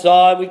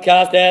prophesied, we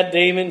cast out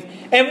demons,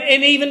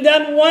 and even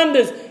done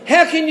wonders.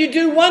 How can you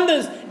do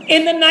wonders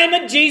in the name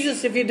of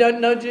Jesus if you don't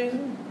know Jesus?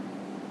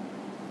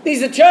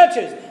 These are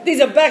churches.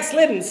 These are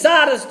backslidden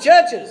Sardis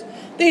churches.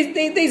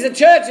 These are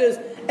churches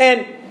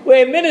and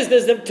where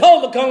ministers have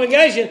told the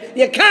congregation,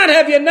 you can't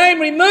have your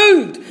name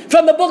removed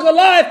from the book of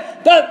life,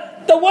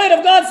 but the word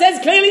of God says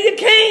clearly you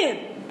can.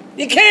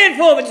 You can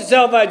forfeit your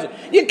salvation.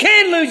 You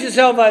can lose your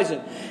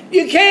salvation.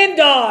 You can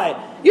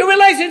die. Your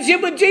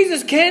relationship with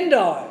Jesus can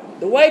die.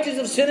 The wages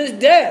of sin is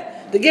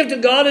death. The gift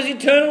of God is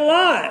eternal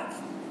life.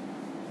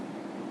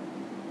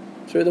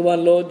 Through the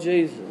one Lord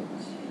Jesus.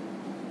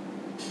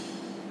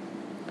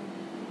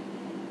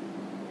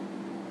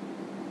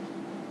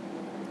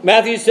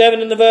 Matthew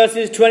 7 and the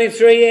verses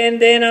 23, and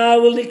then I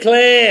will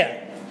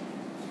declare,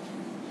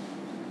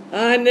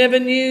 I never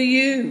knew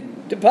you.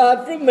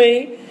 Depart from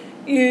me,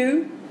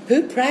 you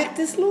who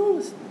practice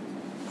lawlessness.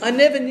 I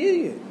never knew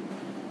you.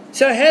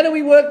 So how do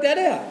we work that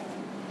out?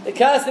 They're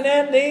casting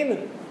out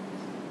demons.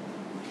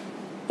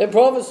 They're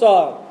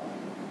prophesying.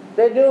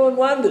 They're doing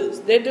wonders.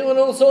 They're doing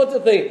all sorts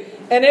of things.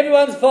 And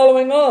everyone's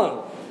following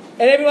on.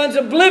 And everyone's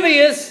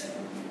oblivious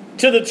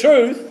to the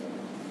truth.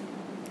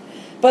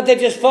 But they're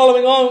just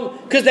following on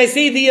because they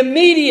see the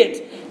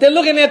immediate. They're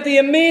looking at the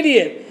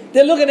immediate.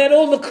 They're looking at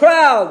all the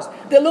crowds.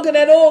 They're looking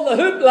at all the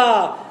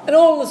hoopla and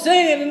all the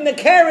singing and the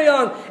carry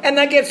on. And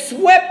they get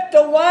swept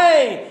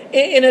away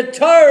in a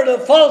torrent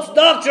of false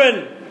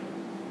doctrine.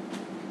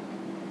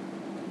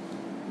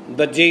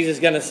 But Jesus is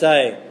going to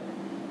say,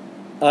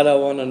 I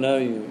don't want to know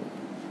you.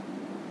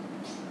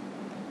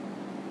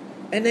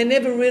 And they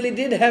never really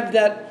did have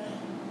that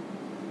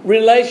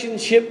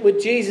relationship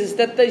with Jesus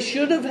that they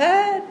should have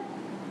had.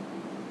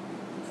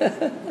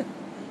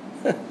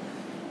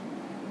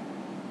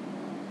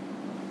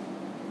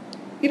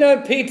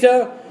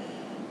 Peter,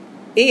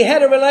 he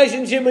had a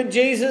relationship with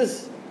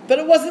Jesus, but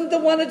it wasn't the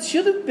one it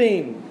should have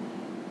been.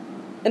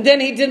 And then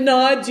he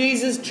denied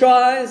Jesus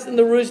twice, and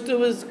the rooster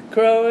was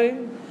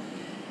crowing.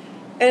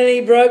 And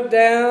he broke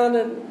down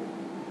and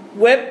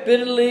wept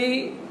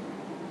bitterly.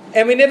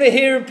 And we never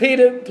hear of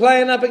Peter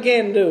playing up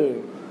again,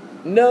 do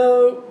we?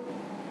 No.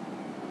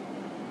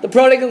 The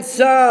prodigal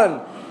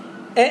son.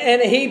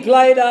 And he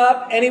played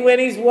up and he went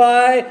his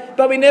way.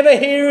 But we never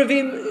hear of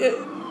him.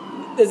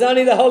 There's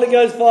only the Holy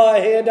Ghost fire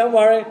here, don't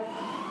worry.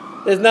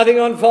 There's nothing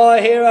on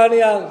fire here,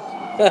 only us.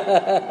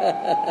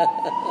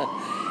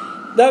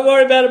 Don't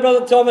worry about it,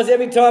 Brother Thomas.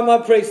 Every time I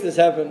preach this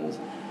happens.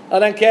 I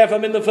don't care if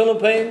I'm in the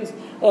Philippines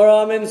or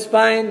I'm in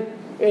Spain.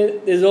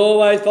 There's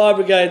always fire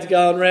brigades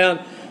going around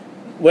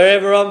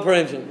wherever I'm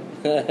preaching.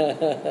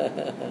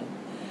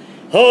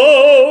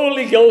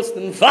 Holy Ghost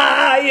and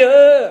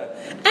fire.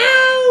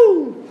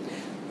 Ow!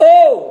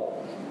 Oh!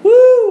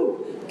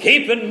 Woo!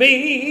 Keeping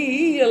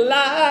me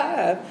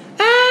alive.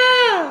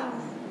 Ah!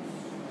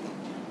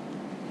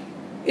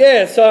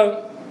 Yeah,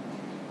 so,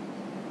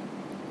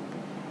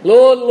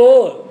 Lord,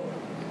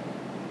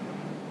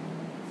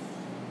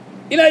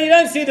 You know, you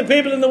don't see the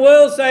people in the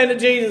world saying to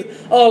Jesus,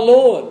 "Oh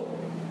Lord."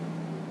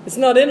 It's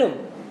not in them.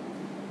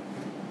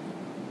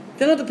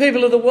 They're not the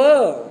people of the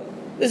world.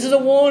 This is a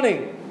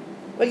warning.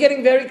 We're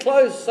getting very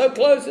close. So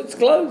close, it's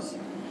close.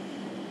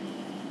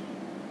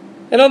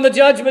 And on the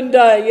judgment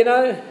day, you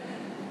know,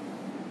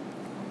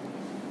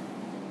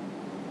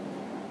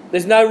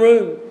 there's no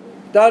room.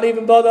 Don't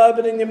even bother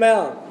opening your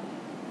mouth.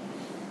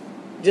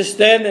 Just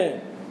stand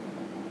there.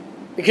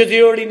 Because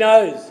he already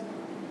knows.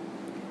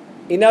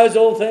 He knows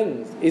all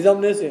things. He's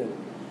omniscient.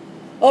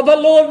 Oh, but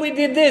Lord, we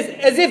did this.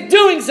 As if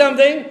doing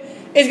something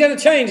is going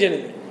to change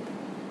anything.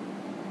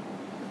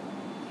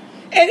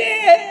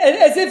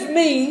 As if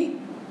me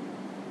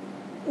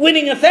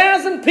winning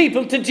 1,000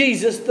 people to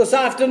Jesus this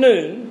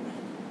afternoon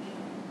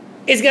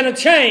is going to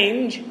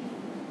change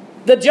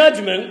the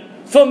judgment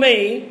for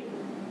me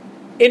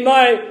in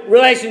my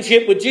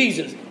relationship with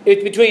Jesus.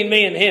 It's between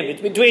me and him.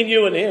 It's between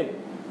you and him.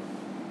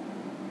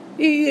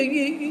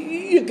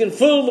 You can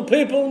fool the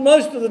people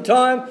most of the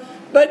time,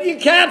 but you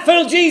can't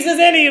fool Jesus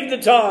any of the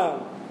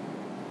time.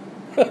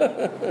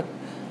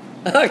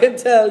 I can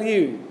tell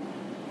you.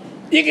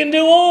 You can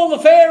do all the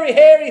fairy,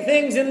 hairy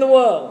things in the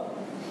world.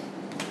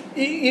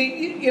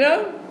 You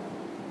know?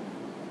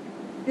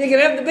 You can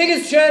have the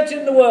biggest church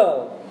in the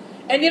world.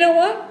 And you know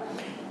what?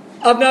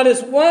 I've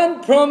noticed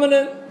one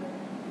prominent,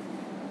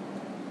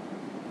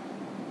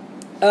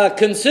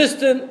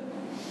 consistent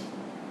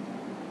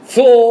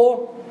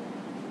flaw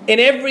in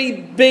every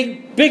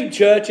big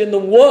church in the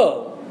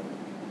world.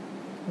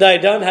 They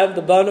don't have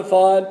the bona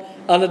fide,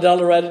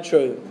 unadulterated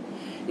truth.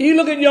 You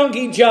look at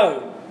Yonky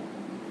Joe.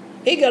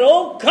 He got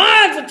all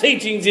kinds of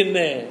teachings in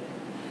there.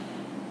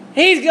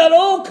 He's got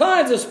all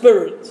kinds of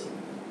spirits.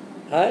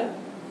 Hey?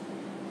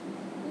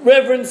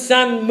 Reverend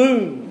Sun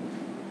Moon.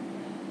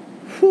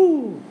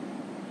 Whew.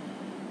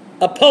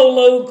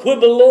 Apollo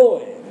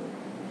Quibbeloy.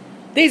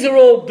 These are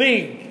all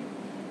big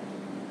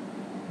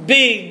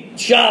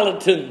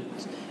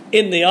charlatans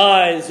in the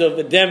eyes of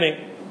Adamic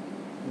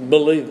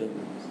believers.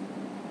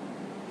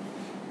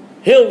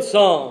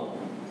 Hillsong.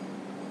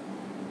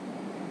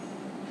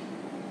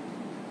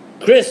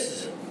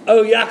 Chris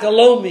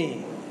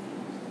Oyakalomi.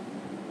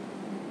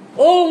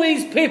 All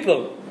these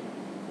people,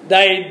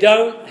 they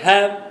got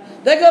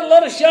a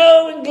lot of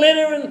show and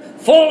glitter and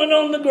falling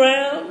on the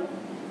ground.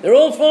 They're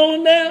all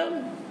falling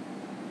down.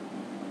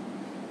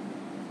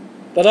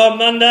 But on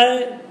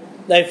Monday,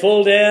 they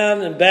fall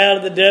down and bow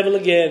to the devil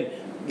again.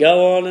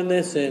 Go on in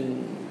their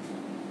sin.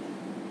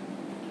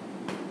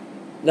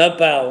 No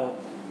power.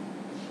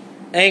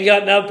 Ain't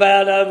got no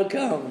power to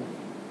overcome.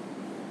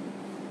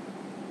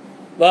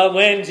 But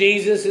when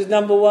Jesus is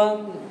number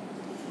one,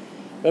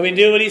 when we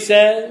do what he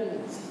says,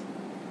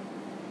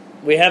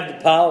 we have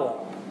the power.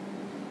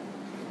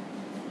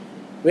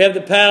 We have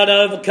the power to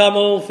overcome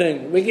all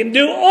things. We can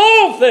do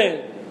all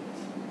things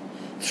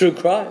through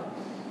Christ.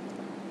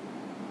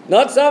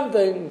 Not some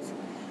things,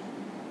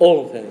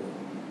 all things.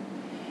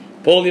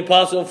 Paul the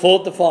Apostle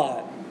fought the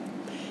fight.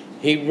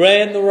 He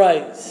ran the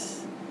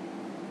race.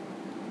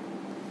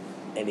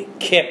 And he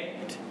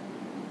kept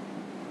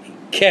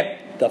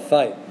the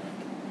faith.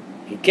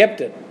 He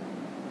kept it.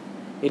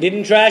 He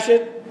didn't trash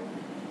it.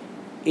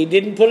 He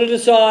didn't put it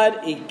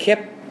aside. He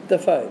kept the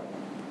faith.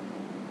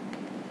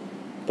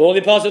 Paul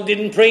the Apostle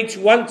didn't preach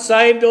once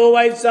saved,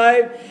 always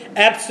saved,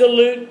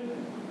 absolute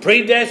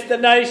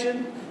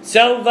predestination,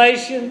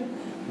 salvation,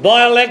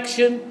 by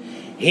election.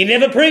 He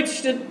never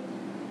preached it.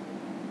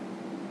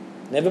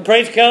 Never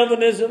preached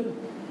Calvinism.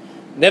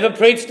 Never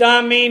preached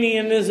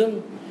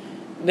Arminianism.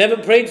 Never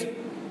preached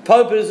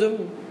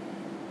Popism.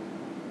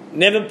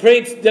 Never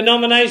preached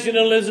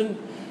denominationalism.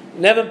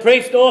 Never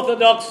preached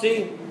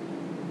orthodoxy.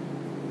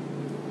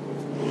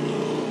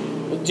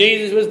 But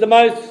Jesus was the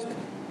most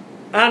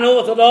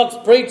unorthodox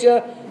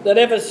preacher that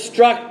ever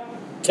struck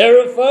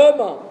terra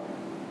firma.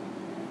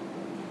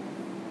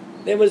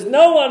 There was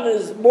no one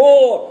as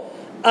more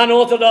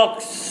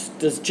unorthodox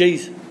as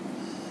Jesus.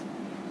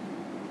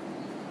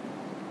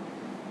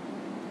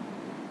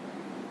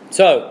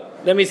 So,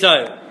 let me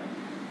say,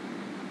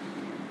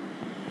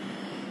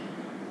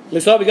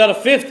 looks like we got a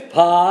fifth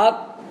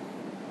part,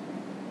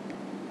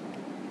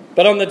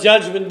 but on the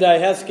judgment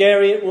day, how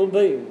scary it will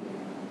be.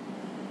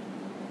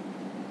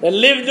 They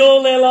lived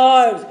all their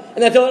lives,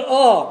 and they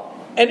thought,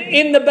 and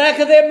in the back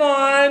of their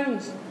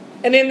minds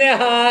and in their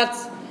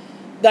hearts,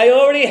 they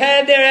already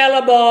had their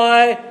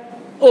alibi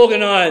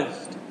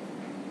organised.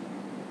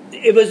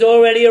 It was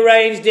already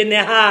arranged in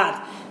their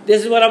heart.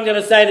 This is what I'm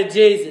going to say to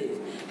Jesus.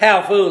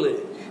 How foolish.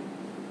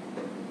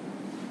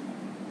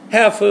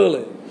 How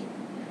foolish.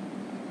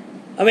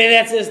 I mean,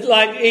 that's just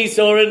like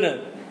Esau, isn't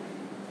it?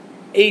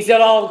 He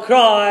said, I'll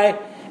cry,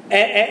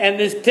 and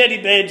this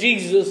teddy bear,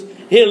 Jesus,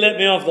 he'll let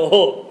me off the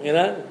hook, you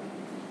know.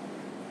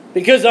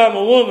 Because I'm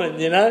a woman,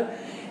 you know,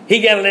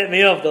 he got to let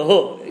me off the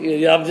hook.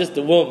 I'm just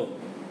a woman.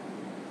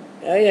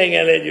 He ain't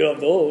going to let you off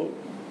the hook.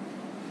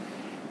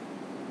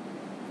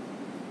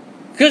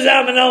 Because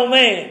I'm an old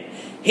man,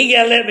 he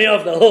got to let me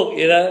off the hook,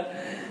 you know.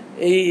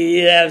 He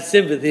have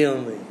sympathy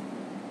on me.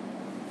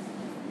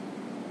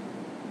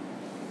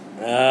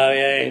 Oh, he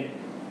ain't.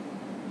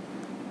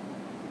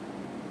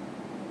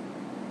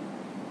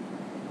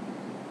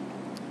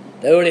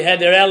 They already had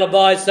their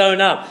alibi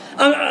sewn up.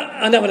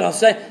 I know what I'll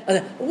say.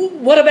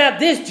 What about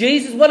this,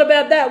 Jesus? What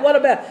about that? What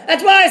about...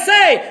 That's why I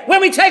say,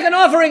 when we take an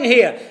offering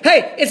here,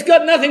 hey, it's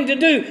got nothing to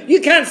do. You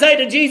can't say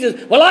to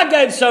Jesus, well, I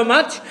gave so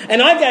much, and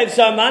I gave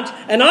so much,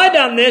 and I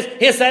done this.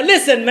 He'll say,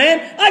 listen,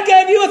 man, I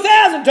gave you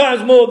 1,000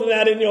 times more than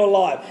that in your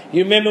life.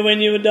 You remember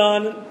when you were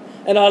dying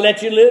and I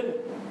let you live?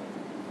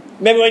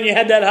 Remember when you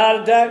had that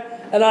heart attack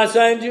and I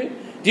saved you?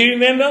 Do you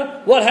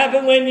remember what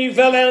happened when you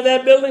fell out of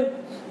that building?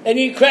 And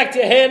you cracked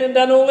your head and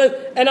done all this,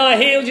 and I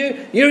healed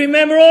you. You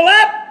remember all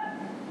that?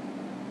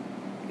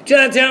 You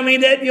trying to tell me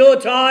that your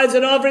tithes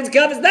and offerings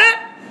covers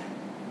that?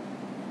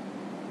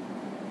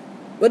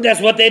 But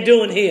that's what they're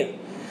doing here.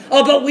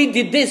 Oh, but we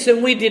did this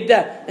and we did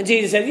that. And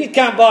Jesus said, you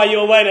can't buy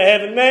your way to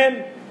heaven,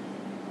 man.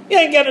 You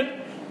ain't got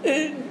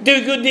to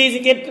do good deeds to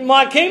get to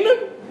my kingdom.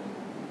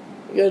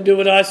 You got to do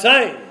what I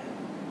say.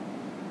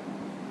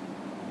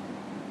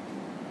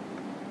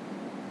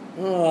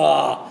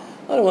 Oh,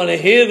 I don't want to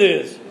hear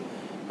this.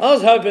 I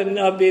was hoping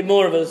I'd be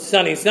more of a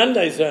sunny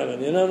Sunday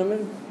sermon, you know what I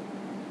mean?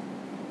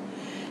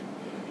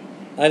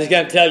 I'm just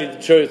going to tell you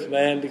the truth,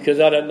 man, because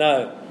I don't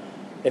know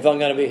if I'm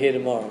going to be here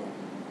tomorrow.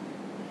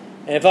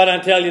 And if I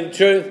don't tell you the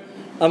truth,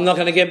 I'm not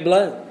going to get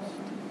blessed.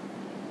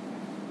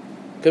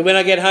 Because when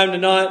I get home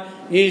tonight,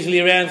 usually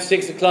around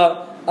 6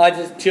 o'clock, I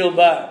just chill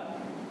back.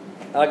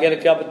 I get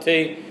a cup of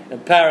tea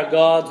and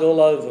Paragods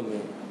all over me.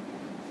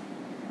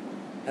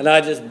 And I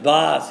just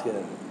bask in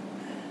it.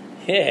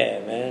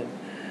 Yeah, man.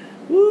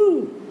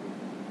 Woo!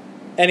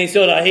 And he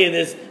sort of hear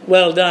this,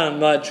 well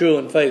done, my true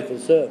and faithful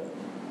servant.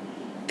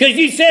 Because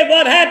you said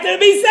what had to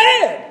be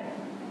said.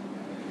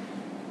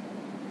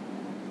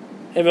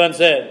 Everyone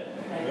said?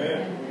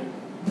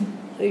 Amen.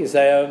 You can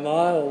say, oh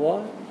my, or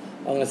what?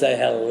 I'm going to say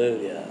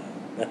hallelujah.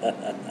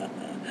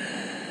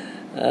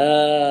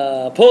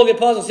 Paul the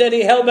Apostle said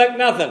he held back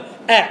nothing.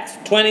 Acts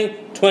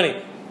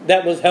 20:20.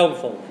 That was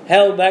helpful.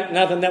 Held back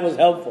nothing, that was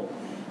helpful.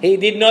 He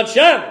did not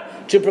shun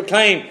to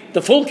proclaim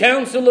the full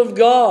counsel of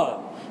God.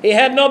 He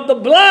had not the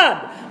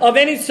blood of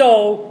any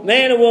soul,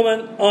 man or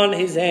woman, on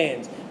his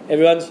hands.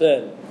 Everyone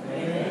said?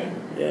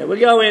 Amen. Yeah, we'll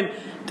go in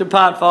to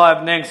part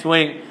 5 next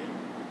week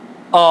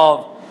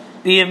of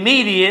the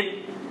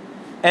immediate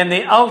and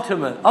the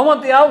ultimate. I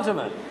want the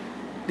ultimate.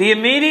 The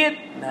immediate,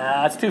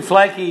 nah, it's too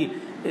flaky.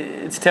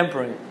 It's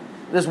temporary.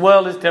 This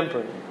world is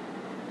temporary.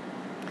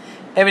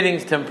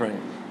 Everything's temporary.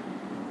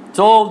 It's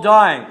all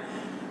dying.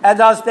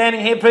 As I was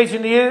standing here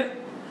preaching to you,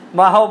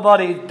 my whole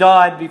body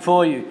died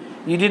before you.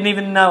 You didn't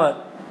even know it.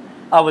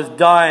 I was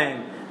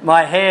dying.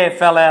 My hair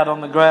fell out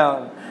on the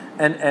ground.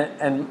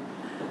 And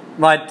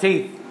my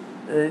teeth,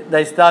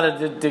 they started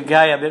to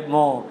decay a bit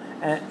more.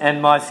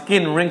 And my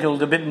skin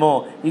wrinkled a bit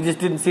more. You just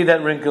didn't see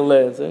that wrinkle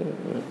there. See?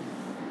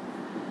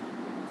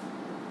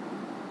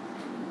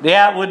 The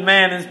outward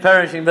man is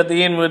perishing, but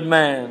the inward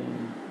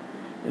man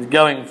is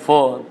going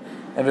forward.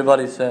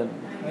 Everybody said.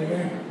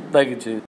 Amen. Thank you, Jesus.